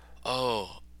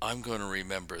 oh, I'm going to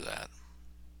remember that.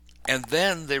 And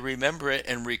then they remember it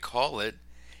and recall it.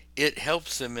 It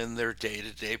helps them in their day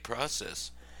to day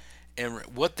process. And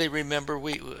what they remember,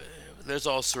 there's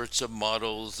all sorts of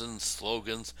models and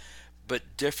slogans, but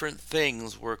different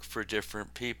things work for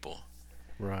different people.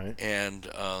 Right. And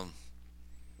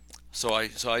so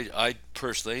I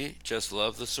personally just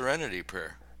love the Serenity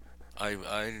Prayer.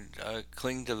 I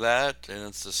cling to that, and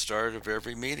it's the start of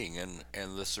every meeting.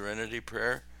 And the Serenity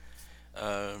Prayer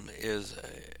is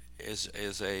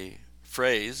a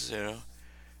phrase,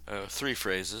 three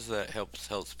phrases that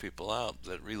helps people out,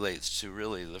 that relates to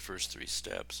really the first three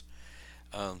steps.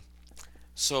 Um,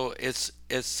 so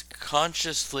it's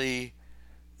consciously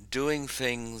doing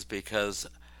things because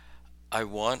I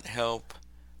want help,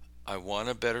 I want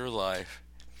a better life,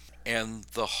 And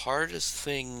the hardest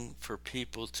thing for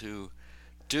people to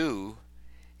do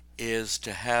is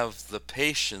to have the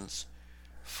patience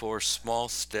for small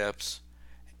steps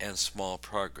and small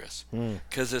progress. Hmm.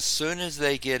 Because as soon as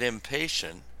they get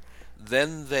impatient,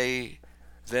 then they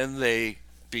then they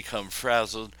become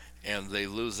frazzled and they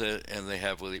lose it and they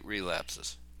have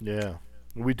relapses. Yeah.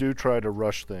 We do try to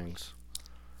rush things.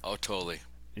 Oh, totally.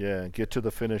 Yeah, get to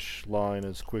the finish line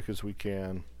as quick as we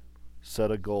can.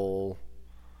 Set a goal.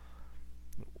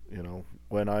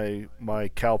 When my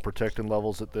cal protectin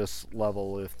levels at this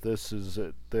level, if this is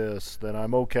at this, then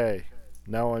I'm okay.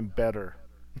 Now I'm better.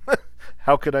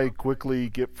 How could I quickly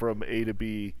get from A to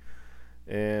B?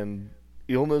 And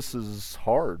illness is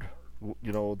hard.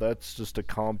 That's just a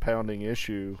compounding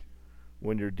issue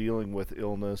when you're dealing with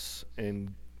illness,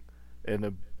 and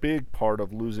a big part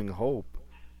of losing hope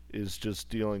is just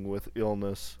dealing with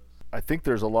illness. I think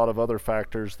there's a lot of other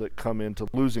factors that come into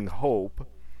losing hope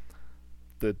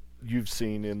that you've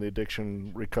seen in the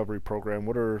addiction recovery program.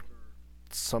 What are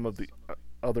some of the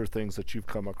other things that you've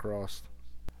come across?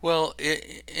 Well,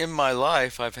 in my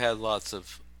life, I've had lots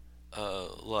of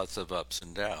ups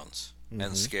and downs and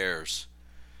Mm-hmm. scares.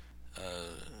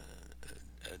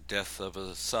 Death of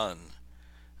a son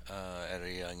at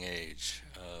a young age,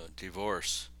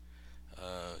 divorce,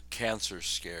 cancer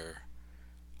scare,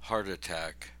 heart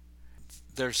attack.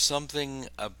 There's something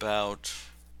about,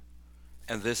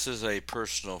 and this is a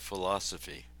personal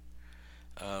philosophy,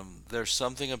 there's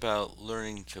something about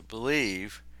learning to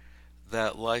believe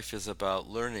that life is about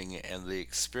learning and the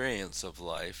experience of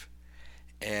life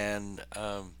and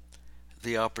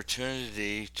the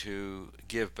opportunity to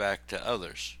give back to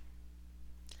others.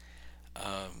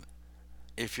 Um,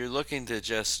 if you're looking to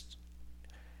just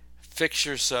fix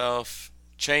yourself,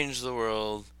 change the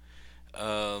world,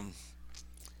 um,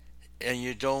 and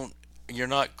you're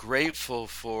not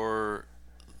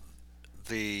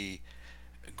the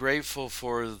grateful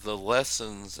for the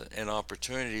lessons and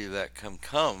opportunity that can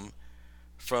come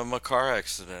from a car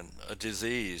accident, a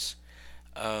disease,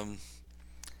 um,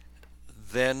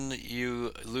 then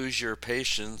you lose your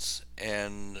patience,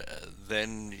 and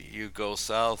then you go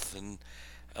south,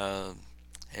 uh,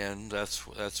 and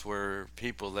that's where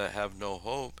people that have no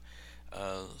hope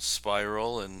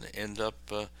spiral and end up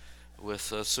with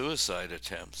suicide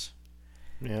attempts.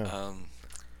 Yeah. Um,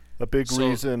 A big so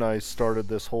reason I started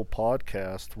this whole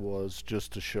podcast was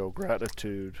just to show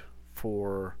gratitude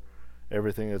for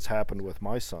everything that's happened with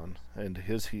my son and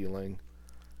his healing,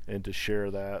 and to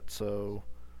share that. So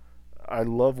I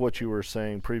love what you were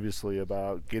saying previously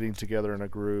about getting together in a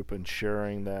group and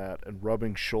sharing that and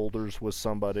rubbing shoulders with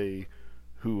somebody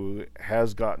who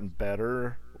has gotten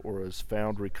better or has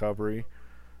found recovery.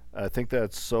 I think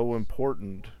that's so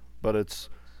important, but it's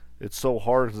so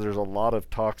hard because there's a lot of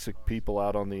toxic people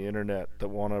out on the internet that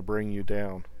want to bring you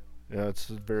down. It's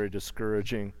very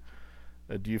discouraging.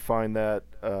 Do you find that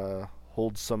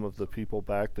holds some of the people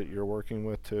back that you're working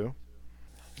with too?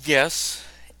 yes,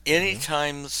 Mm-hmm.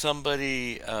 anytime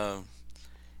somebody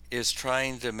is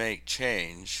trying to make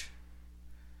change,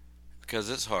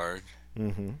 because it's hard,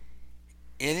 Mm-hmm.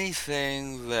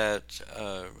 anything that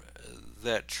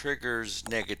triggers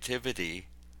negativity,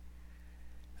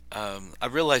 I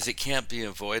realize it can't be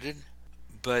avoided,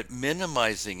 but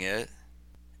minimizing it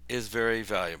is very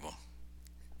valuable.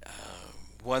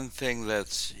 One thing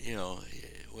that's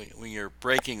when you're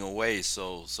breaking away,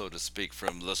 so to speak,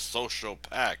 from the social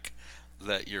pack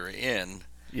that you're in,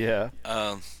 Yeah.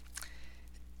 um,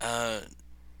 uh,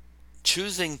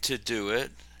 choosing to do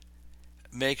it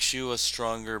makes you a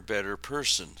stronger, better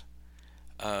person.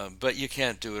 But you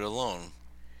can't do it alone.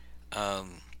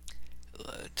 Um,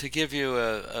 to give you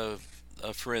a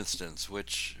for instance,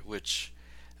 which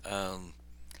um,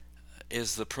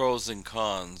 is the pros and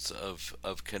cons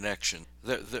of connection.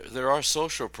 There are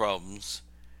social problems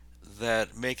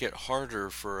that make it harder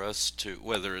for us to,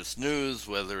 whether it's news,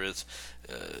 whether it's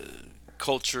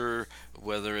culture,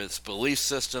 whether it's belief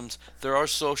systems, there are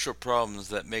social problems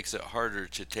that makes it harder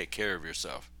to take care of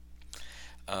yourself.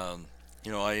 Um,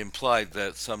 I implied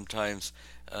that sometimes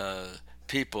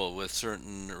people with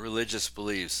certain religious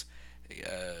beliefs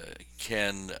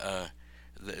can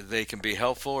they can be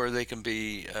helpful or they can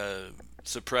be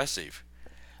suppressive.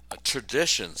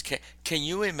 Traditions. Can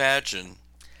you imagine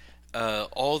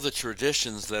all the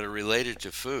traditions that are related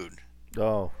to food?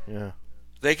 Oh, yeah.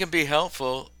 They can be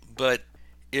helpful, but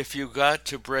if you got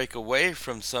to break away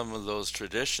from some of those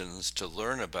traditions to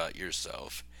learn about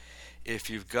yourself, if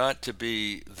you've got to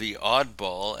be the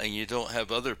oddball and you don't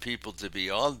have other people to be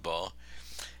oddball,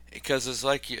 because it's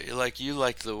like you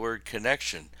like the word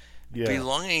connection. Yeah.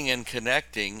 Belonging and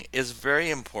connecting is very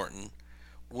important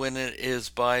when it is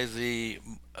by the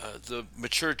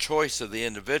mature choice of the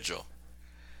individual.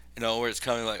 Where it's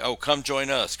coming like, oh, come join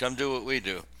us, come do what we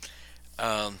do.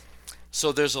 Um,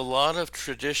 so there's a lot of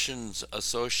traditions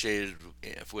associated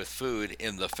with food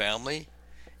in the family,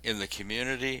 in the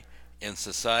community, in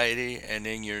society, and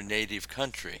in your native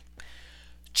country.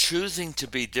 Choosing to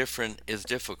be different is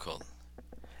difficult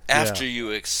Yeah. after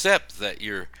you accept that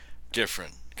you're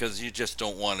different, because you just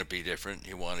don't want to be different,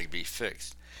 you want to be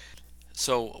fixed.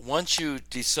 So once you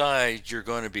decide you're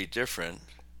going to be different,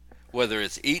 whether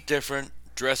it's eat different,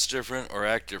 dress different, or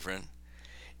act different,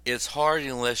 it's hard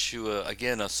unless you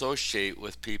again associate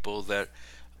with people that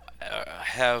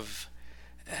have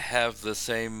the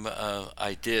same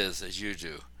ideas as you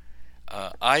do.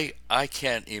 I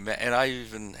can't imagine, and I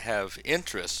even have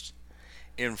interest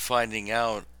in finding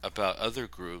out about other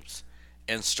groups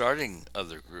and starting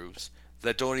other groups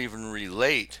that don't even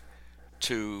relate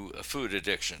to food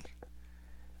addiction.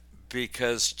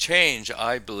 Because change,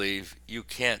 I believe, you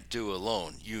can't do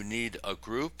alone. You need a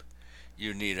group,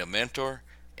 you need a mentor,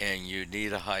 and you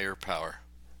need a higher power.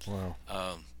 Wow.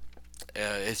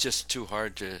 It's just too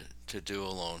hard to do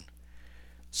alone.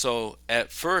 So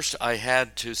at first, I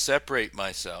had to separate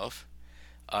myself.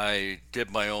 I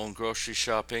did my own grocery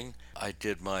shopping, I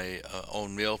did my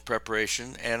own meal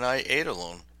preparation, and I ate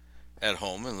alone at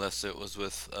home unless it was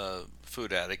with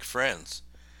food addict friends.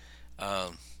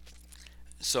 Um,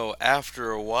 so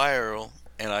after a while,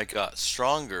 and I got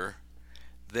stronger,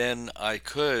 then I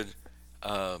could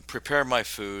prepare my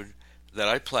food that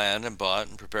I planned and bought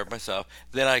and prepared myself.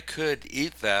 Then I could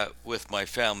eat that with my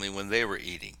family when they were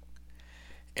eating.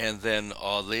 And then,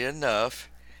 oddly enough,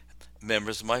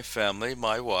 members of my family,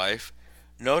 my wife,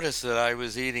 noticed that I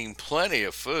was eating plenty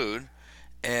of food,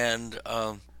 and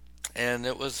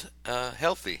it was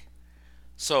healthy.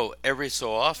 So every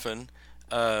so often,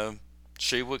 uh,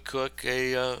 she would cook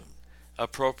a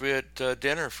appropriate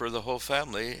dinner for the whole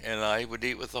family, and I would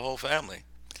eat with the whole family.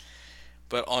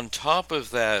 But on top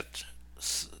of that,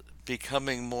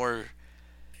 becoming more,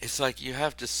 it's like you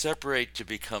have to separate to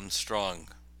become strong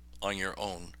on your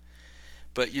own.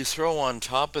 But you throw on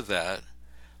top of that,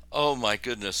 oh my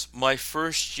goodness, my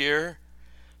first year,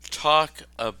 talk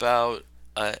about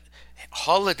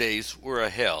holidays were a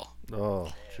hell.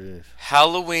 Oh, jeez.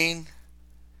 Halloween,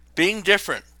 being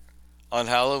different on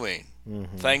Halloween,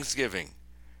 Mm-hmm. Thanksgiving,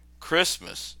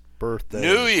 Christmas, New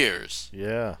Birthdays. Year's,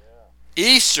 Yeah.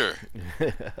 Easter,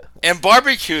 and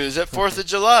barbecues at 4th of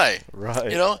July. You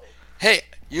Right. know, hey,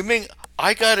 you mean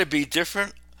I got to be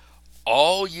different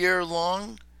all year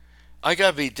long? I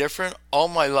got to be different all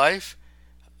my life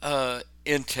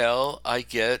until I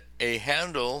get a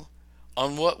handle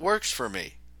on what works for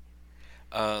me.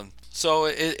 So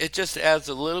it just adds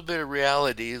a little bit of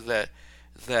reality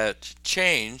that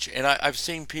change, and I've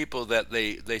seen people that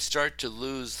they start to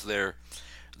lose their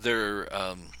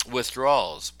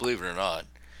withdrawals. Believe it or not,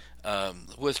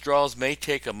 withdrawals may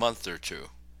take a month or two,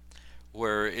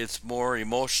 where it's more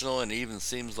emotional and even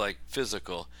seems like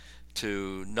physical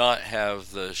to not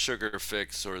have the sugar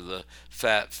fix or the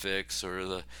fat fix or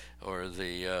the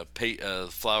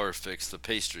flour fix, the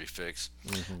pastry fix.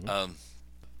 Mm-hmm. Um,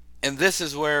 and this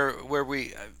is where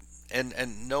we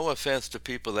and no offense to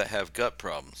people that have gut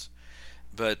problems,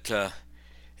 but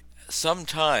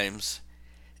sometimes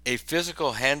a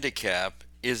physical handicap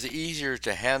is easier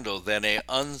to handle than a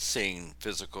unseen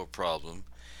physical problem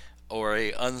or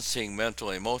a unseen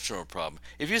mental emotional problem.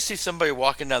 If you see somebody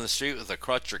walking down the street with a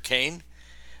crutch or cane,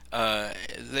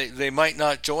 they might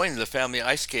not join the family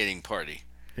ice skating party,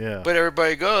 Yeah. but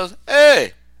everybody goes,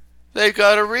 hey, they've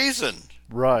got a reason.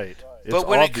 Right. It's But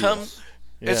when it comes, obvious.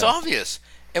 it's Yeah. obvious.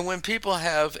 And when people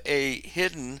have a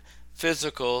hidden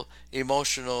physical,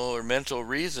 emotional, or mental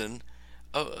reason,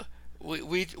 uh, we,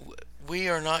 we we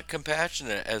are not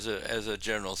compassionate as a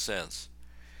general sense.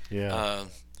 Yeah. Um,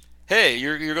 hey,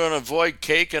 you're going to avoid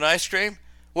cake and ice cream?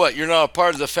 What? You're not a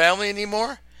part of the family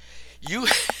anymore? You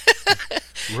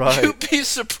Right. you'd be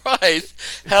surprised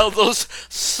how those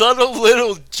subtle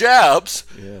little jabs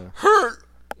Yeah. hurt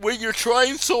when you're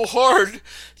trying so hard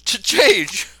to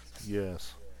change.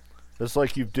 Yes. It's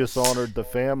like you've dishonored the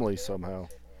family somehow.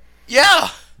 Yeah.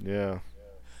 Yeah.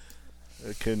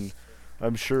 It can.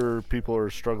 I'm sure people are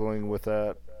struggling with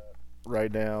that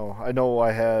right now. I know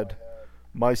I had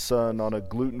my son on a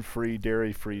gluten-free,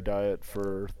 dairy-free diet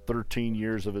for 13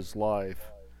 years of his life,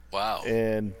 Wow.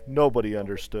 and nobody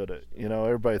understood it.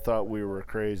 Everybody thought we were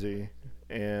crazy,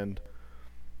 and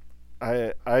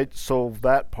so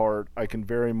that part I can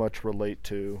very much relate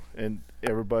to. And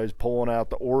everybody's pulling out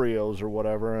the Oreos or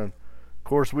whatever, and of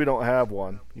course we don't have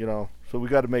one. So we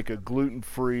got to make a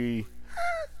gluten-free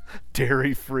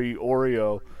dairy-free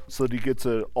Oreo so that he gets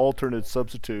an alternate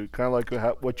substitute, kind of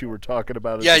like what you were talking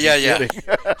about at Yeah, the yeah, yeah,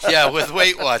 beginning. yeah. With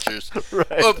Weight Watchers,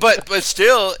 Right. but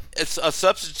still, it's a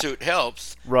substitute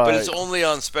helps. But it's Right. only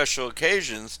on special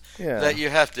occasions Yeah. that you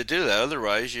have to do that.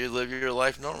 Otherwise, you live your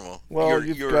life normal. Well,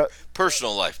 you've Your got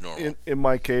personal life normal. in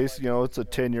my case, it's a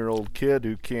 10-year-old kid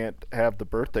who can't have the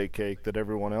birthday cake that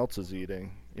everyone else is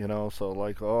eating. So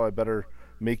like, oh, I better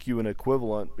make you an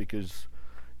equivalent because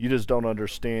you just don't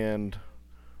understand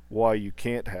why you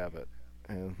can't have it,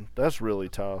 and that's really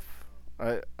tough.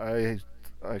 I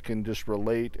can just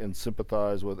relate and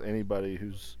sympathize with anybody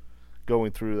who's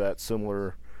going through that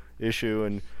similar issue.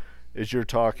 And as you're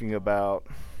talking about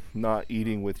not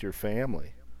eating with your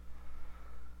family,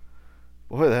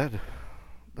 boy,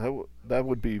 that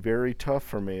would be very tough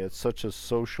for me. It's such a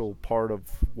social part of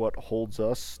what holds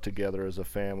us together as a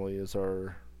family is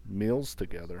our meals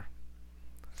together.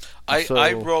 And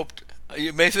I so, roped.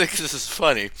 You may think this is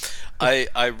funny.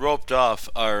 I roped off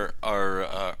our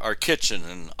kitchen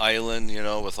and island,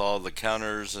 with all the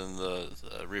counters and the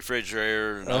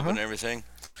refrigerator and uh oven huh, and everything.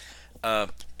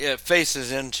 It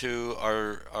faces into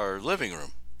our living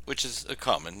room, which is a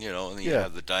common, and you yeah.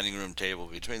 have the dining room table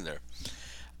between there.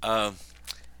 Uh,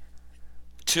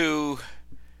 to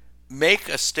make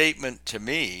a statement to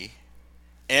me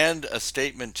and a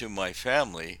statement to my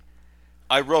family,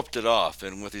 I roped it off,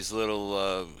 and with these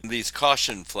little these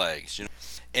caution flags,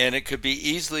 and it could be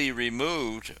easily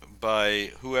removed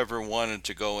by whoever wanted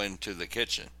to go into the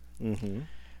kitchen. Mhm.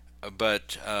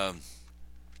 But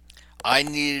I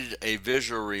needed a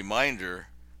visual reminder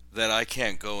that I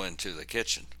can't go into the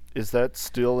kitchen. Is that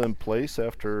still in place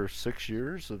after 6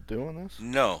 years of doing this?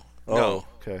 No, Oh, no,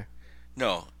 okay.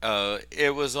 no.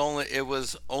 It was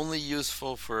only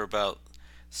useful for about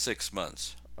 6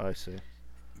 months I see.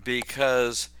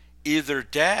 because either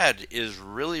Dad is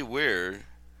really weird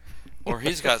or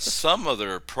he's got some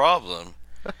other problem.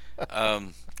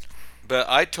 Um, but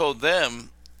I told them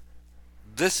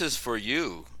this is for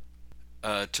you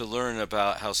to learn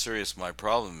about how serious my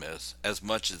problem is, as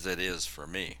much as it is for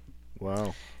me.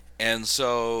 Wow. And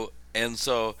so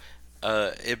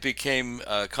it became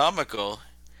comical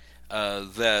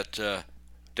that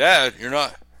Dad, you're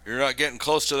not getting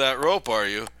close to that rope, are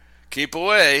you? Keep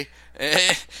away.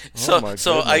 Oh so my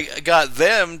so I goodness. got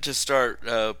them to start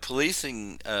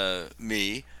policing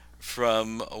me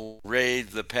from raid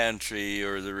the pantry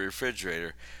or the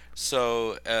refrigerator.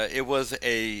 So it was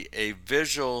a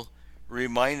visual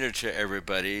reminder to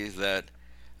everybody that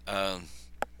um,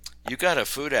 you got a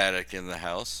food addict in the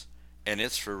house, and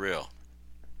it's for real.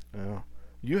 Yeah.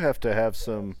 You have to have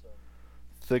some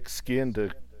thick skin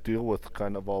to deal with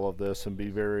kind of all of this and be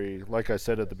very, like I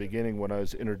said at the beginning when I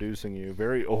was introducing you,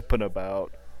 very open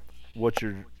about what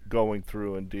you're going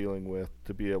through and dealing with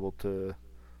to be able to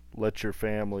let your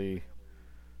family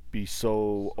be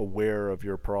so aware of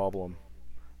your problem.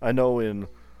 I know in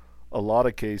a lot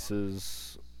of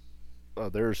cases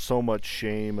there's so much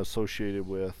shame associated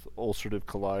with ulcerative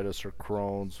colitis or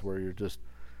Crohn's where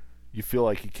you feel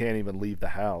like you can't even leave the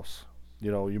house.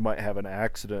 You might have an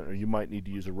accident or you might need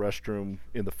to use a restroom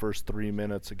in the first 3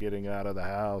 minutes of getting out of the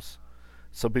house.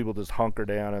 Some people just hunker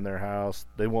down in their house.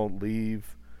 They won't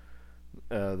leave.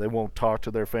 They won't talk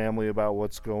to their family about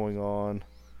what's going on.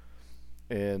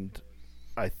 And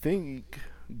I think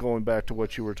going back to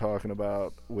what you were talking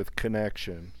about with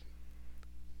connection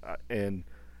and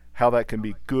how that can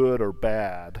be good or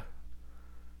bad.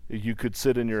 You could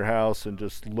sit in your house and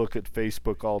just look at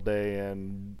Facebook all day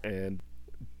and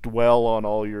dwell on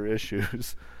all your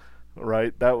issues,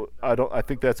 right? I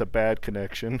think that's a bad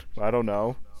connection. I don't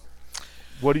know.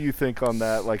 What do you think on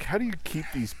that? Like, how do you keep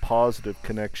these positive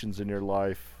connections in your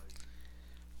life?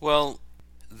 Well,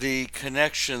 the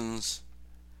connections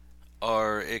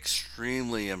are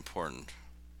extremely important.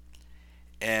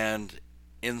 And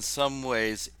in some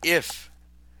ways, if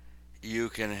you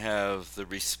can have the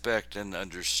respect and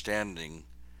understanding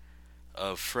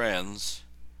of friends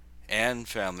and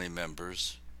family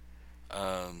members,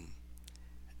 um,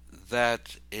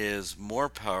 that is more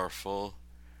powerful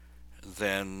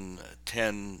than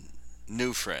 10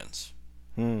 new friends.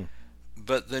 Hmm.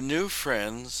 But the new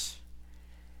friends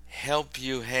help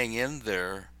you hang in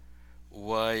there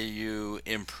while you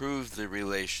improve the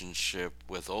relationship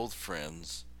with old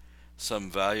friends,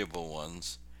 some valuable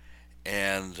ones,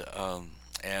 and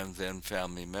then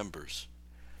family members.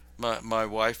 My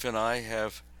wife and I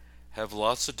have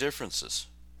lots of differences,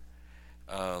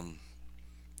 um,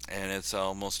 and it's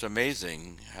almost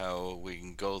amazing how we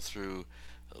can go through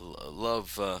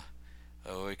love.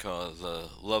 What we call it, the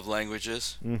love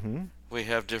languages. Mm-hmm. We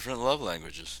have different love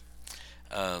languages.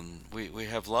 We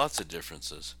have lots of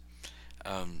differences.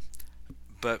 Um,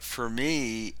 but for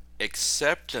me,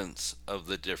 acceptance of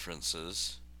the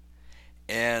differences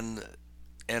and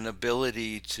an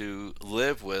ability to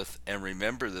live with and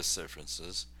remember the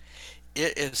differences,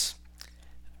 it is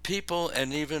people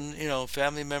and even,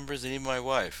 family members and even my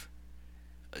wife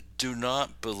do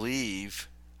not believe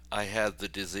I had the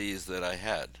disease that I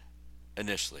had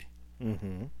initially.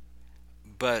 Mm-hmm.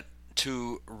 But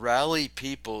to rally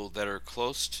people that are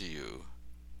close to you,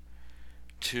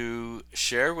 to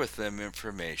share with them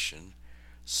information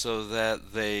so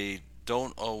that they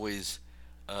don't always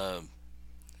uh,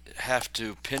 have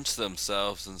to pinch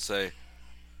themselves and say,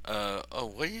 "Oh,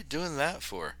 what are you doing that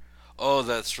for?" "Oh,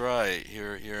 that's right,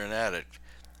 you're an addict."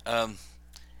 Um,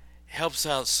 Helps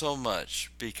out so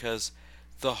much because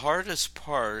the hardest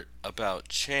part about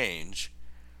change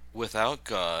without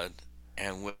God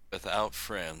and without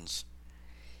friends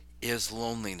is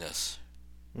loneliness.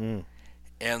 Mm.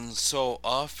 And so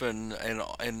often,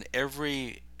 and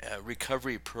every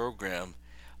recovery program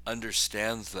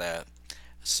understands that.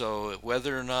 So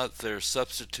whether or not they're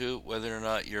substitute, whether or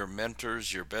not your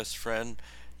mentor's your best friend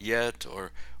yet,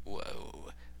 or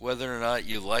whether or not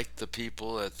you like the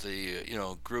people at the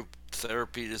group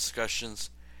therapy discussions,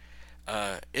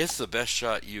 it's the best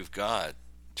shot you've got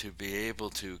to be able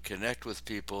to connect with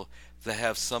people that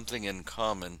have something in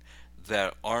common,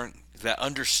 that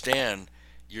understand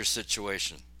your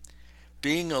situation.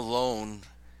 Being alone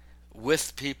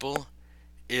with people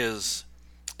is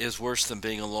is worse than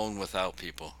being alone without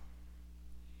people.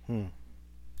 Hmm.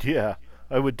 Yeah,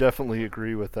 I would definitely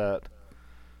agree with that.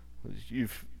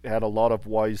 You've had a lot of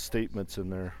wise statements in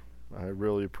there. I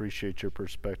really appreciate your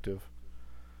perspective.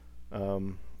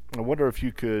 I wonder if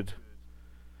you could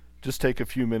just take a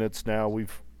few minutes now.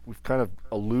 We've kind of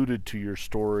alluded to your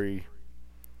story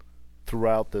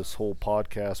throughout this whole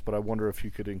podcast, but I wonder if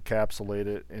you could encapsulate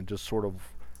it and just sort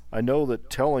of. I know that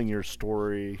telling your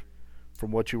story,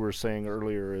 from what you were saying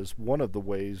earlier, is one of the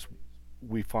ways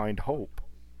we find hope.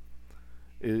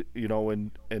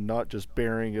 And not just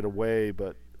bearing it away,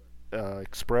 but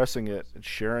expressing it and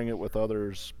sharing it with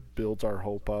others builds our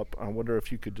hope up. I wonder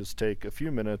if you could just take a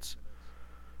few minutes.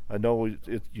 I know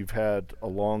you've had a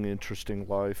long, interesting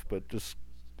life, but just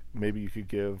maybe you could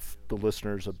give the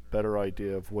listeners a better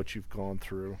idea of what you've gone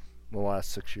through in the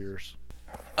last 6 years.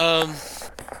 Um,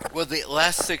 well, the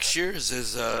last 6 years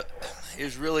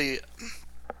is really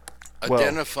Well,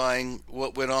 identifying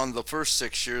what went on the first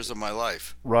 6 years of my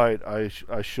life. right.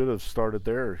 I should have started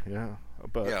there. Yeah,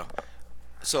 but Yeah.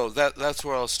 So that's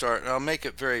where I'll start, and I'll make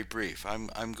it very brief.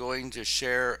 I'm going to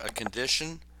share a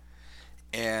condition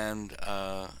and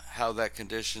how that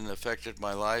condition affected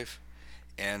my life,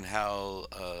 and how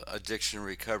addiction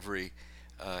recovery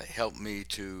helped me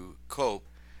to cope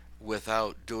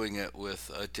without doing it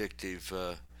with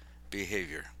addictive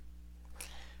behavior.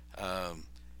 Um,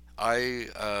 I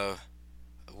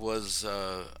was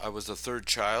a third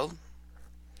child.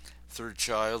 Third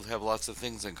child have lots of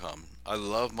things in common. I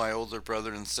love my older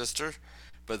brother and sister,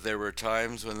 but there were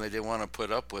times when they didn't want to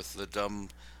put up with the dumb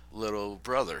little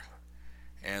brother.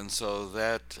 And so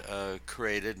that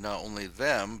created not only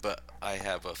them, but I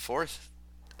have a fourth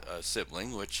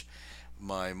sibling, which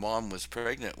my mom was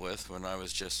pregnant with when I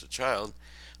was just a child.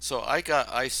 So I got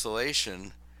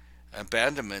isolation,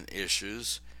 abandonment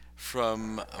issues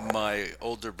from my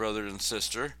older brother and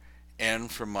sister,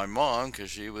 and from my mom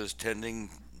because she was taking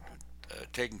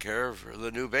care of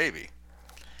the new baby.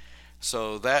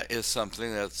 So that is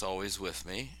something that's always with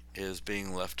me, is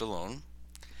being left alone.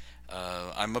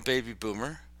 I'm a baby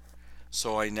boomer,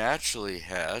 so I naturally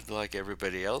had, like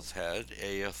everybody else had,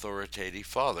 a authoritative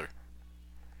father,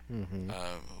 hmm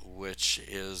which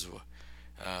is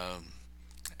um,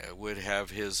 would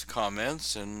have his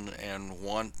comments and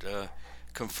want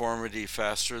conformity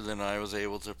faster than I was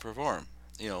able to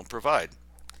provide.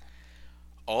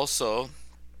 Also,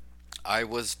 I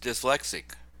was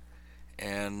dyslexic,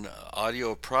 and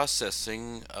audio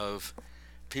processing of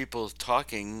people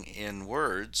talking in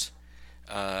words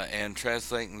and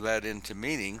translating that into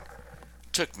meaning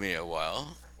took me a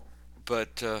while,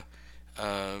 but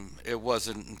it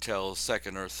wasn't until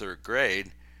second or third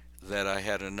grade that I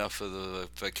had enough of the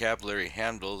vocabulary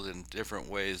handled in different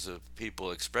ways of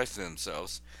people expressing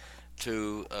themselves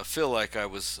to feel like I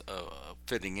was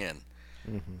fitting in.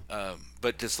 hmm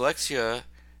But dyslexia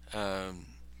um,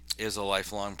 is a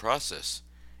lifelong process.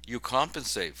 You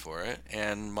compensate for it,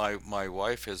 and my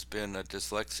wife has been a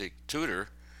dyslexic tutor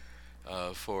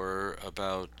for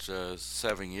about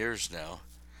 7 years now.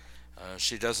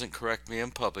 She doesn't correct me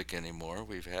in public anymore.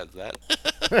 We've had that.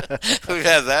 We've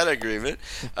had that agreement.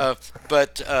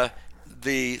 But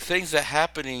the things that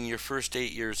happen in your first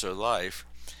 8 years of life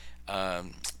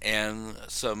and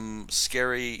some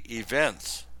scary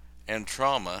events and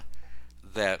trauma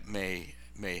that may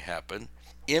happen.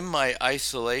 In my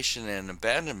isolation and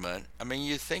abandonment, I mean,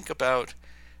 you think about,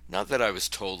 not that I was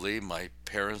totally, my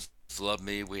parents loved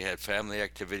me, we had family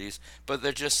activities, but there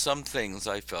are just some things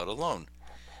I felt alone.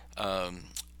 Um,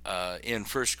 in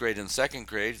first grade and second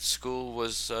grade, school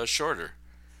was shorter.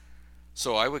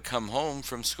 So I would come home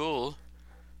from school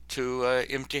to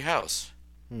empty house.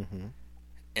 Mm-hmm.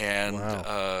 And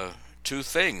Wow. two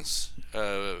things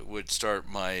would start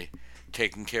my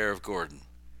taking care of Gordon: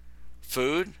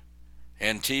 food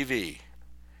and TV.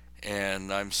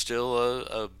 And I'm still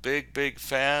a big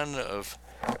fan of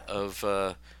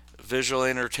visual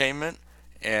entertainment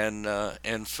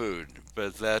and food.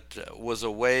 But that was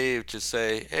a way to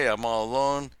say, hey, I'm all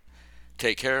alone.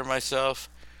 Take care of myself.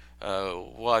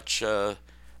 Watch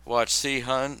Sea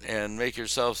Hunt and make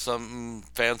yourself something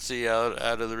fancy out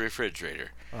of the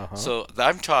refrigerator. Uh-huh. So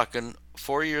I'm talking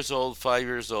 4 years old, 5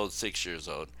 years old, 6 years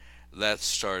old. That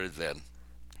started then.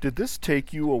 Did this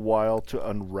take you a while to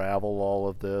unravel all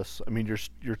of this? I mean,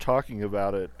 you're talking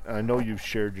about it. I know you've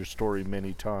shared your story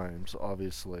many times,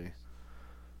 obviously,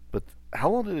 but how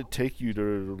long did it take you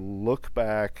to look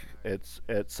back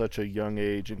at such a young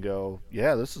age and go,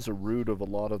 "Yeah, this is a root of a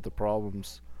lot of the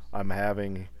problems I'm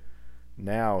having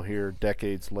now here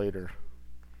decades later."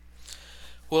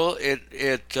 Well,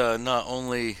 it not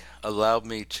only allowed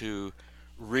me to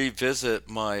revisit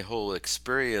my whole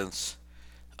experience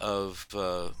of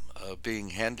being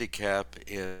handicapped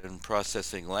in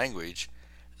processing language.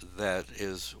 That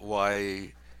is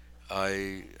why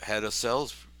I had a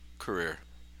sales career.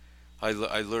 I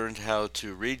learned how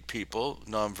to read people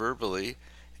nonverbally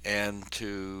and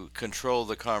to control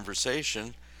the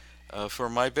conversation for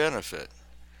my benefit.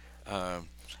 Um,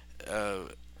 uh,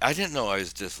 I didn't know I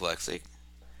was dyslexic,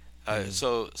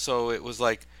 Mm. so it was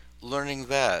like learning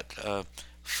that.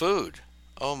 Food,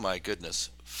 oh my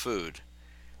goodness, food.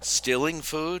 Stealing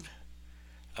food,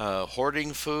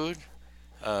 hoarding food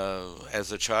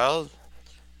as a child,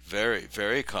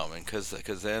 very common,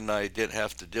 because then I didn't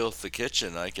have to deal with the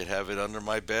kitchen. I could have it under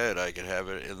my bed. I could have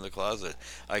it in the closet.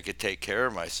 I could take care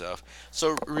of myself.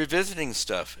 So revisiting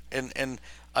stuff, and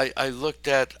I looked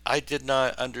at. I did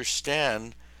not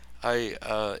understand. I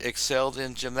excelled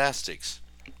in gymnastics.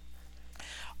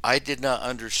 I did not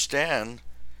understand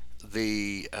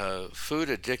the food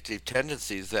addictive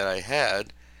tendencies that I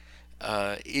had,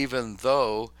 uh, even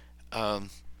though um,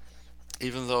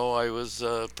 even though I was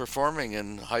performing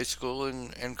in high school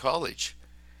and college.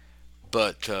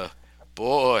 But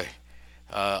boy,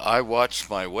 I watched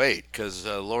my weight, because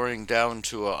lowering down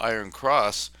to an Iron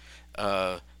Cross,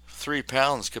 3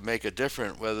 pounds could make a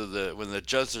difference whether the when the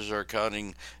judges are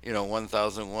counting,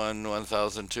 1,001,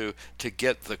 1,002 to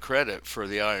get the credit for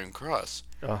the Iron Cross.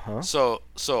 Uh-huh.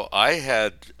 So I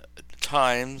had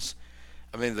times.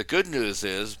 I mean, the good news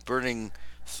is burning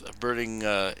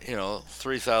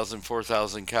 3,000,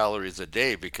 4,000 calories a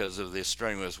day because of the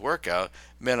strenuous workout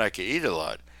meant I could eat a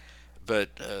lot. But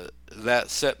that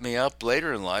set me up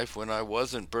later in life when I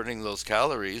wasn't burning those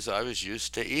calories. I was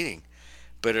used to eating.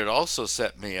 But it also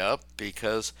set me up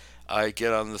because I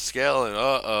get on the scale and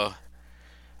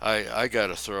I got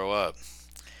to throw up.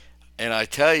 And I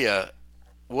tell you,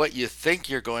 what you think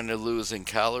you're going to lose in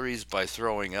calories by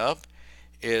throwing up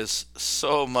is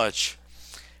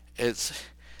it's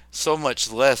so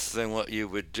much less than what you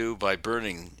would do by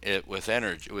burning it with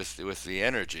energy, with the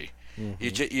energy. Mm-hmm.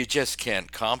 You just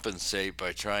can't compensate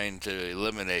by trying to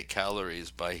eliminate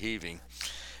calories by heaving.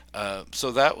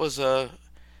 So that was a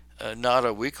not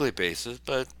a weekly basis,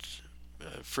 but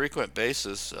a frequent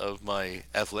basis of my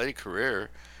athletic career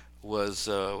was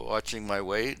watching my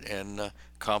weight and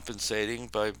compensating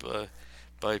by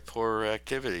poor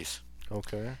activities.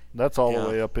 Okay. That's all the Yeah.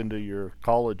 way up into your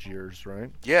college years, right?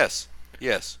 Yes.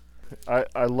 Yes.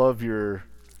 I love your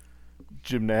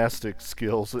gymnastic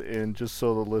skills, and just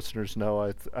so the listeners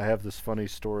know, I have this funny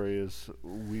story. Is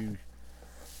we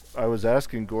I was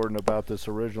asking Gordon about this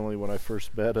originally when I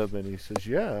first met him, and he says,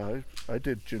 "Yeah, I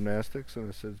did gymnastics," and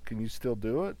I said, "Can you still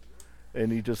do it?"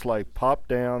 And he just like popped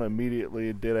down immediately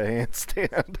and did a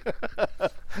handstand.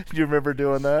 Do you remember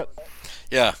doing that?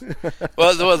 Yeah.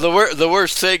 Well, the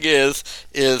worst thing is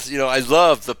I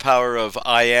love the power of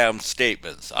I am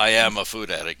statements. I am a food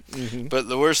addict. Mm-hmm. But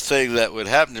the worst thing that would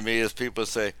happen to me is people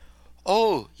say,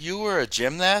 "Oh, you were a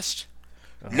gymnast?"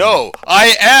 Uh-huh. No,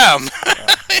 I am.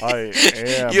 I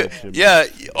am you, a yeah,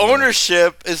 gymnast. Yeah.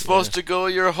 ownership is Yeah. supposed to go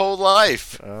your whole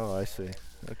life. Oh, I see.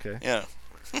 Okay. Yeah.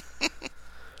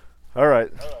 All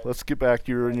right. Let's get back.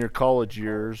 You're in your college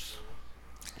years.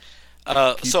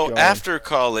 Keep So going. after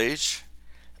college,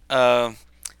 uh,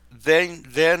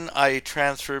 then I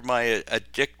transferred my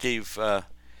addictive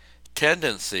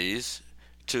tendencies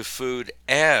to food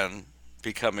and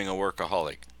becoming a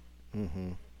workaholic.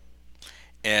 Mhm.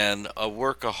 And a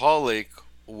workaholic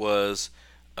was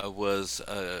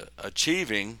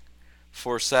achieving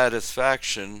for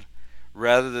satisfaction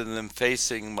rather than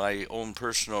facing my own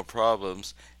personal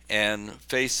problems and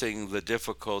facing the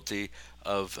difficulty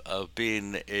of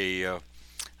being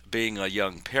a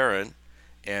young parent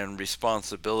and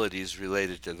responsibilities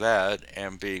related to that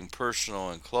and being personal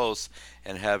and close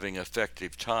and having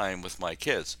effective time with my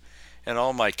kids. And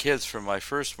all my kids from my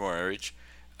first marriage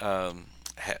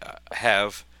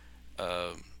have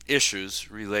uh, issues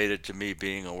related to me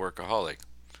being a workaholic.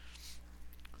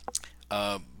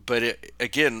 But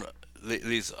again,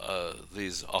 these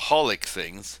aholic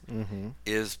things Mhm.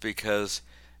 is because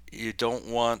you don't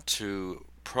want to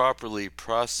properly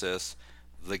process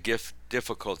the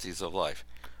difficulties of life.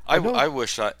 I know. I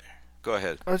wish I. Go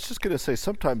ahead. I was just gonna say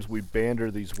sometimes we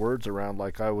banter these words around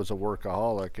like I was a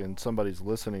workaholic, and somebody's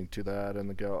listening to that and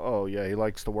they go, "Oh yeah, he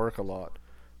likes to work a lot."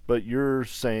 But you're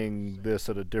saying this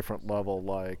at a different level,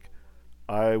 like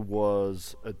I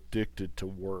was addicted to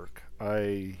work.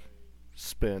 I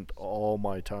spent all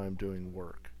my time doing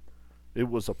work. It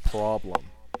was a problem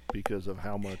because of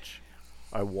how much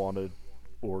I wanted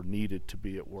or needed to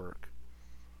be at work.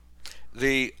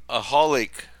 The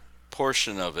aholic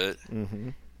portion of it Mm-hmm.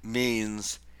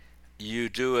 means you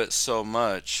do it so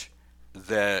much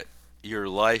that your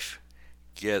life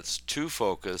gets too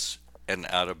focused and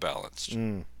out of balance.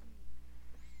 Mm.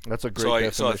 That's a So great I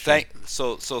so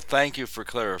definition. thank you for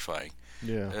clarifying.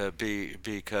 Yeah.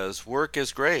 Because work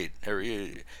is great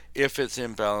if it's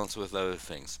in balance with other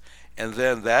things. And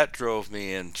then that drove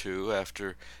me into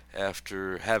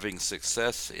after having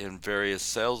success in various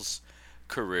sales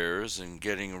careers and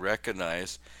getting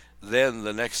recognized. Then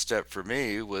the next step for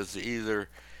me was either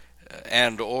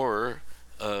and or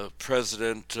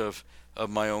president of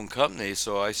my own company.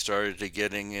 So I started to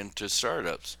getting into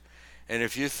startups. And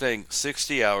if you think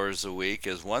 60 hours a week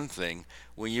is one thing,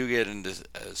 when you get into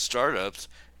startups,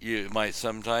 you might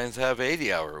sometimes have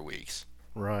 80-hour weeks.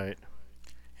 Right.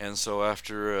 And so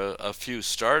after a few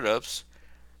startups,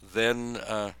 then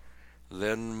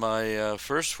then my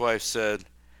first wife said,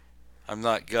 "I'm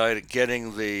not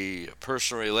getting the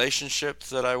personal relationships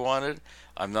that I wanted.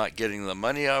 I'm not getting the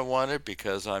money I wanted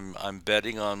because I'm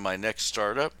betting on my next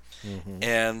startup, Mm-hmm.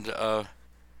 and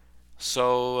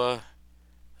so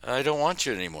I don't want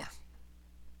you anymore."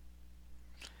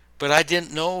 But I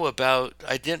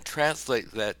didn't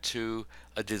translate that to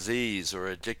a disease or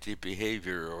addictive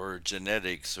behavior or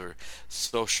genetics or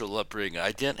social upbringing.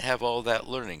 I didn't have all that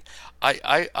learning.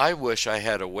 I wish I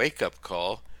had a wake up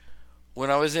call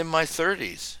when I was in my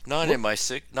 30s, What not in my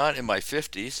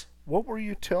 50s. What were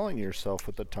you telling yourself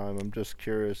at the time? I'm just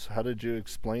curious. How did you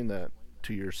explain that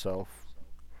to yourself?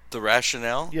 The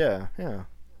rationale? Yeah. Yeah.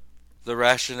 The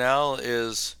rationale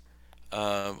is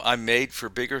I'm made for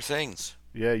bigger things.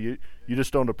 Yeah. You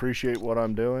just don't appreciate what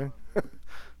I'm doing,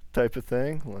 type of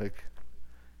thing. Like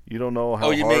you don't know Oh, how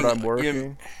you hard mean I'm you?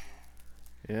 working.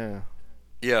 Yeah.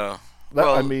 Yeah. That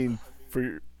I Well, mean,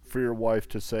 for your wife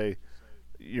to say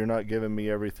you're not giving me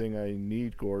everything I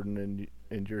need, Gordon,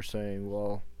 and you're saying,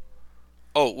 well,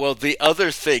 well, the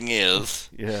other thing is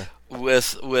yeah.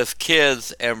 with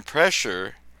kids and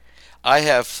pressure. I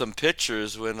have some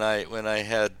pictures when I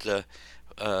had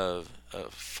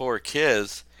four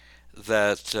kids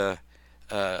that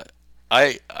uh,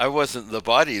 I wasn't the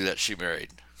body that she married.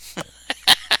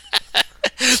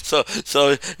 So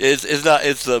it's not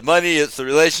it's the money, it's the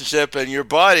relationship, and your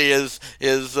body is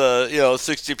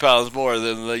 60 pounds more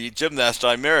than the gymnast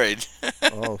I married.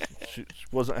 Oh, she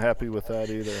wasn't happy with that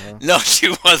either, huh? No,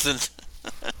 she wasn't.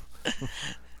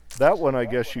 That one, I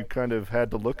guess you kind of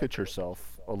had to look at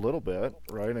yourself a little bit,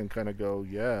 right, and kind of go,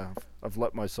 yeah, I've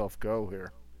let myself go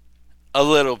here. A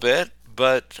little bit,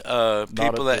 but Not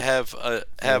people at that this.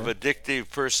 have Yeah. addictive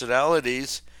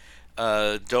personalities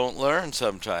don't learn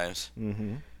sometimes.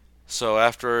 Mm-hmm. So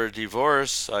after a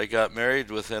divorce, I got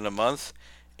married within a month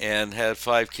and had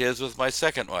five kids with my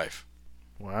second wife.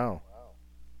 Wow.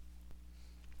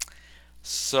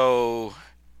 So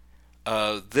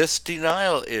this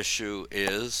denial issue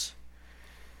is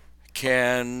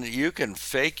can you can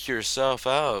fake yourself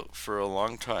out for a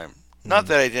long time. Not Mm.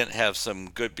 that I didn't have some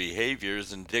good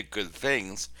behaviors and did good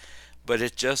things, but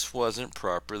it just wasn't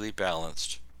properly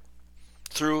balanced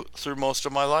through most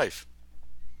of my life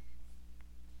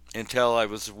until I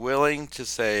was willing to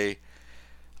say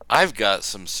I've got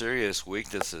some serious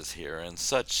weaknesses here and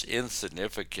such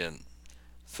insignificant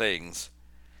things.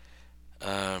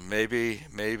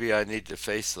 Maybe I need to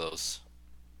face those.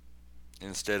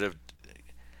 instead of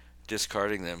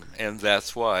discarding them. And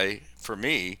that's why, for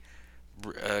me,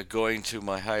 going to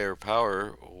my higher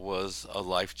power was a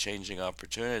life changing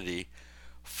opportunity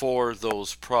for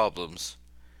those problems.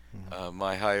 Mm.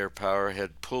 My higher power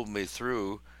had pulled me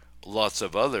through lots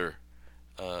of other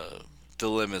uh,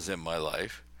 dilemmas in my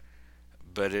life,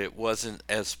 but it wasn't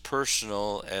as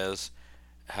personal as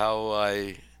how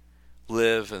I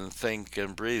live and think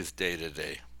and breathe day to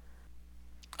day.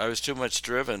 I was too much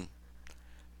driven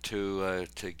to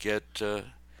get.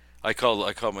 I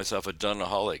call myself a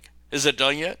doneaholic. Is it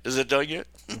done yet? Is it done yet?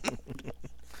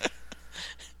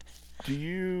 Do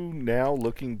you now,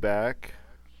 looking back,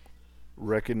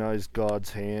 recognize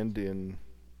God's hand in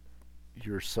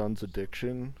your son's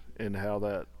addiction and how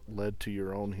that led to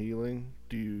your own healing?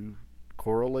 Do you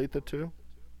correlate the two?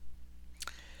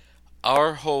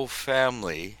 Our whole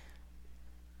family.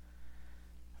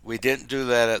 We didn't do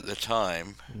that at the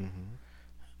time, Mm-hmm.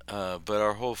 but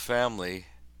our whole family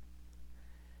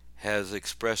has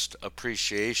expressed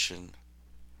appreciation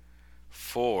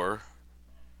for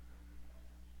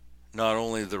not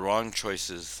only the wrong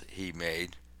choices he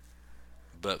made,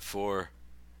 but for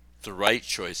the right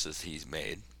choices he's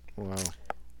made Wow.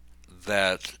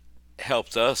 that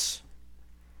helped us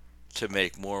to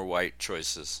make more right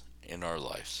choices in our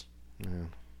lives. Yeah.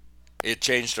 It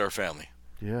changed our family.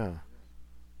 Yeah.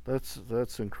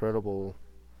 That's incredible.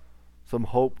 Some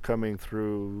hope coming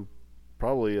through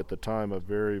probably at the time a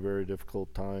very, very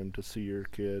difficult time to see your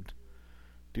kid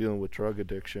dealing with drug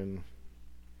addiction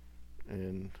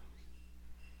and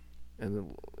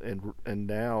and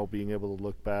now being able to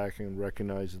look back and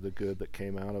recognize the good that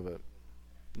came out of it.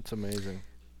 It's amazing.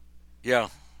 Yeah,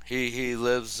 he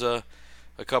lives a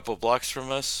couple blocks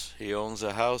from us. He owns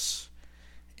a house,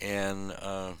 and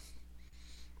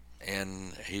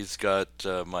he's got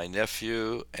my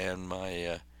nephew and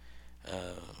my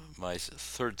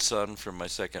third son from my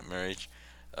second marriage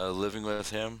living with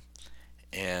him,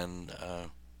 and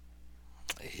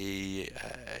he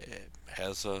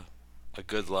has a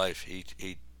good life.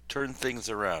 He turned things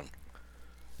around.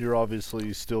 You're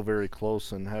obviously still very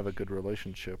close and have a good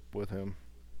relationship with him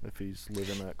if he's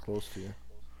living that close to you.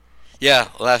 Yeah,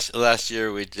 last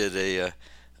year we did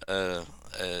uh,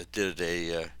 did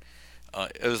a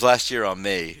it was last year on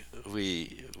May.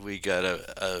 We got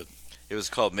a it was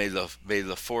called May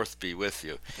the Fourth be with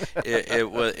you.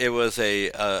 It was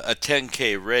a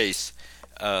 10K race,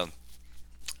 um,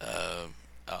 uh,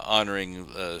 honoring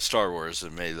Star Wars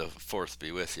and May the Fourth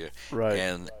be with you. Right.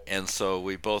 And so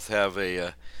we both have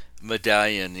a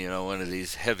medallion, one of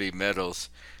these heavy medals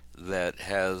that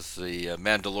has the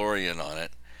Mandalorian on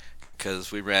it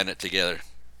because we ran it together.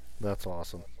 That's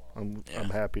awesome. I'm Yeah.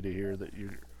 happy to hear that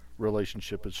your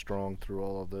relationship is strong through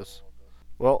all of this.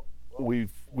 Well,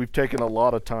 we've taken a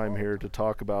lot of time here to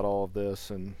talk about all of this,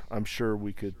 and I'm sure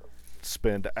we could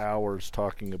spend hours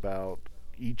talking about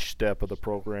each step of the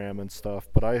program and stuff.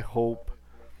 But I hope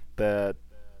that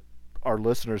our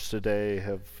listeners today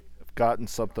have gotten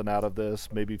something out of this,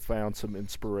 maybe found some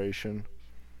inspiration.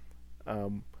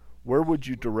 Um, where would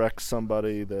you direct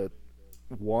somebody that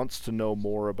wants to know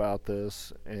more about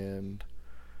this and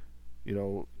you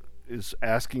know is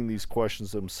asking these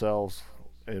questions themselves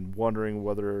and wondering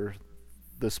whether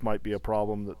this might be a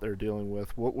problem that they're dealing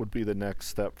with? What would be the next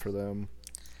step for them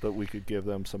that we could give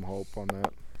them some hope on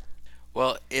that?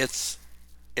 Well, it's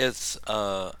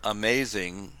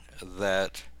amazing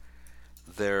that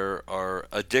there are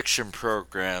addiction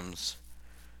programs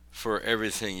for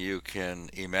everything you can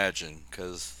imagine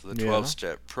because the 12 Yeah.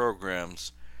 step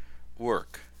programs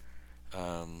work.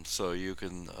 So you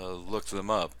can look them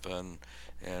up and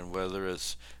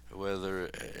whether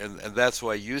and that's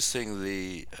why using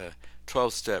the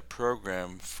 12 step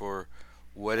program for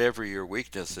whatever your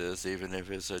weakness is, even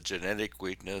if it's a genetic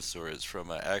weakness or it's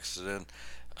from an accident,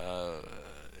 uh,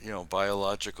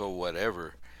 biological,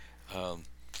 whatever. Um,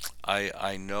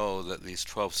 I know that these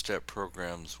 12 step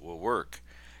programs will work.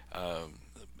 Um,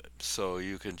 so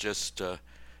you can just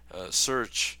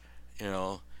search, you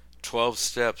know, 12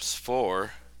 steps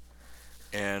for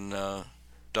and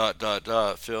dot dot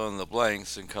dot fill in the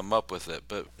blanks and come up with it.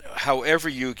 But however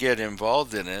you get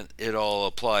involved in it, it all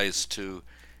applies to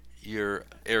your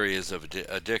areas of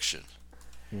addiction.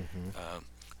 Mm-hmm. Um,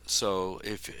 so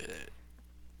if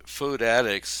Food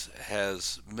Addicts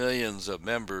has millions of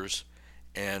members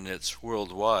and it's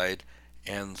worldwide,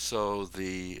 and so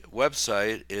the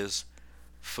website is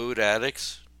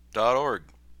foodaddicts.org.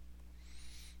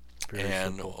 Very And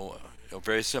simple.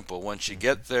 very simple. Once you Mm-hmm.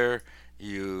 get there,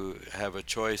 you have a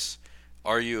choice.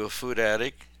 Are you a food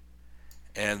addict?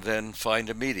 And then find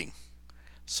a meeting.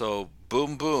 So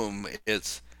boom, boom.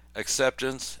 It's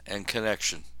acceptance, and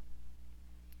connection.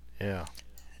 Yeah.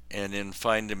 And in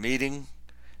Find a Meeting,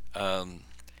 um,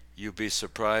 you'll be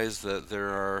surprised that there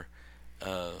are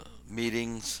uh,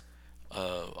 meetings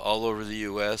all over the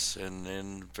U.S. and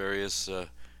in various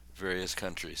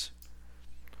countries.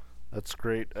 That's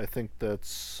great. I think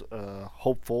that's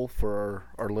hopeful for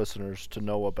our listeners to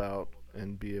know about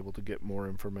and be able to get more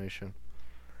information.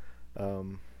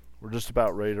 Um, we're just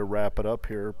about ready to wrap it up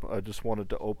here. I just wanted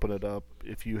to open it up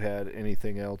if you had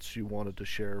anything else you wanted to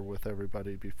share with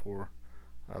everybody before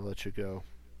I let you go.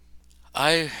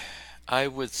 I I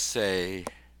would say,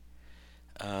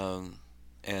 um,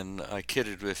 and I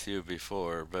kidded with you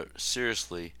before, but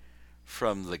seriously,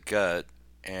 from the gut,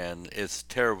 and it's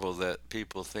terrible that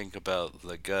people think about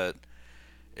the gut.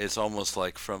 It's almost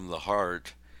like from the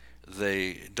heart.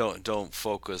 They don't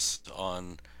focus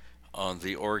on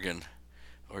the organ,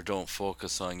 or don't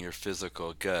focus on your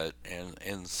physical gut. And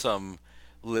in some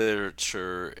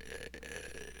literature,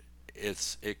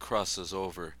 it crosses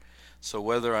over. So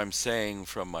whether I'm saying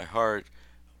from my heart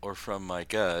or from my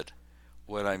gut,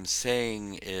 what I'm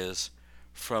saying is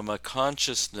from a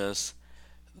consciousness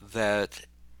that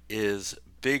is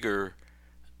bigger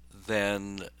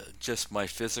than just my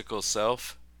physical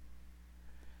self.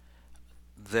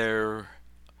 There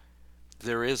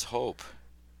there is hope,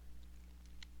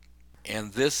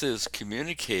 and this is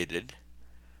communicated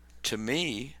to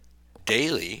me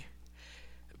daily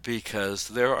because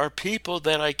there are people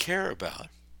that I care about.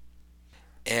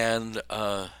 And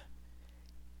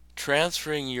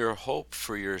transferring your hope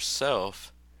for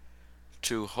yourself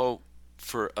to hope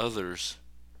for others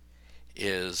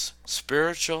is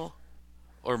spiritual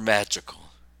or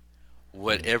magical, Mm.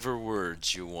 whatever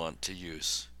words you want to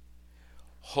use.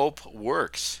 Hope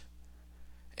works,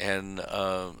 and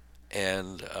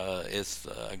it's.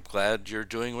 I'm glad you're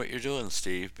doing what you're doing,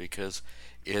 Steve, because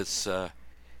it's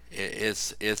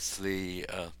it's the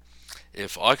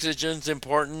if oxygen's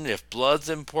important, if blood's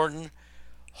important,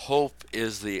 hope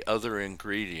is the other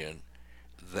ingredient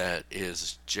that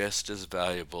is just as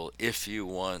valuable if you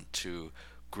want to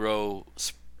grow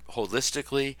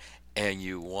holistically and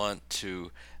you want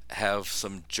to have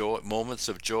some joy, moments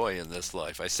of joy in this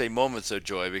life. I say moments of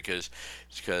joy because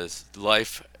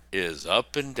life is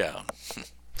up and down.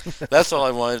 That's all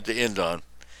I wanted to end on.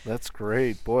 That's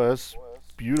great. Boy, that's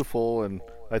beautiful. And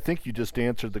I think you just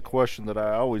answered the question that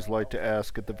I always like to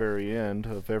ask at the very end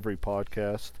of every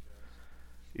podcast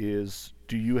is,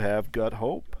 do you have gut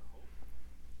hope?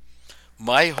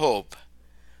 My hope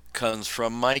comes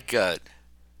from my gut,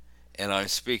 and I'm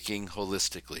speaking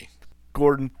holistically.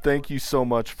 Gordon, thank you so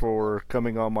much for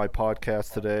coming on my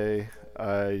podcast today.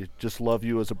 I just love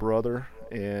you as a brother,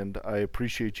 and I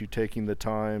appreciate you taking the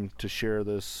time to share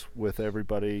this with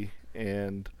everybody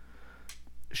and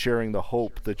sharing the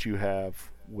hope that you have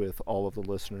with all of the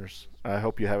listeners. I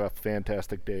hope you have a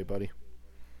fantastic day, buddy.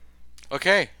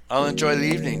 Okay, I'll enjoy the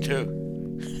evening too.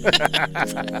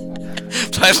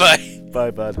 Bye bye.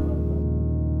 Bye, bud.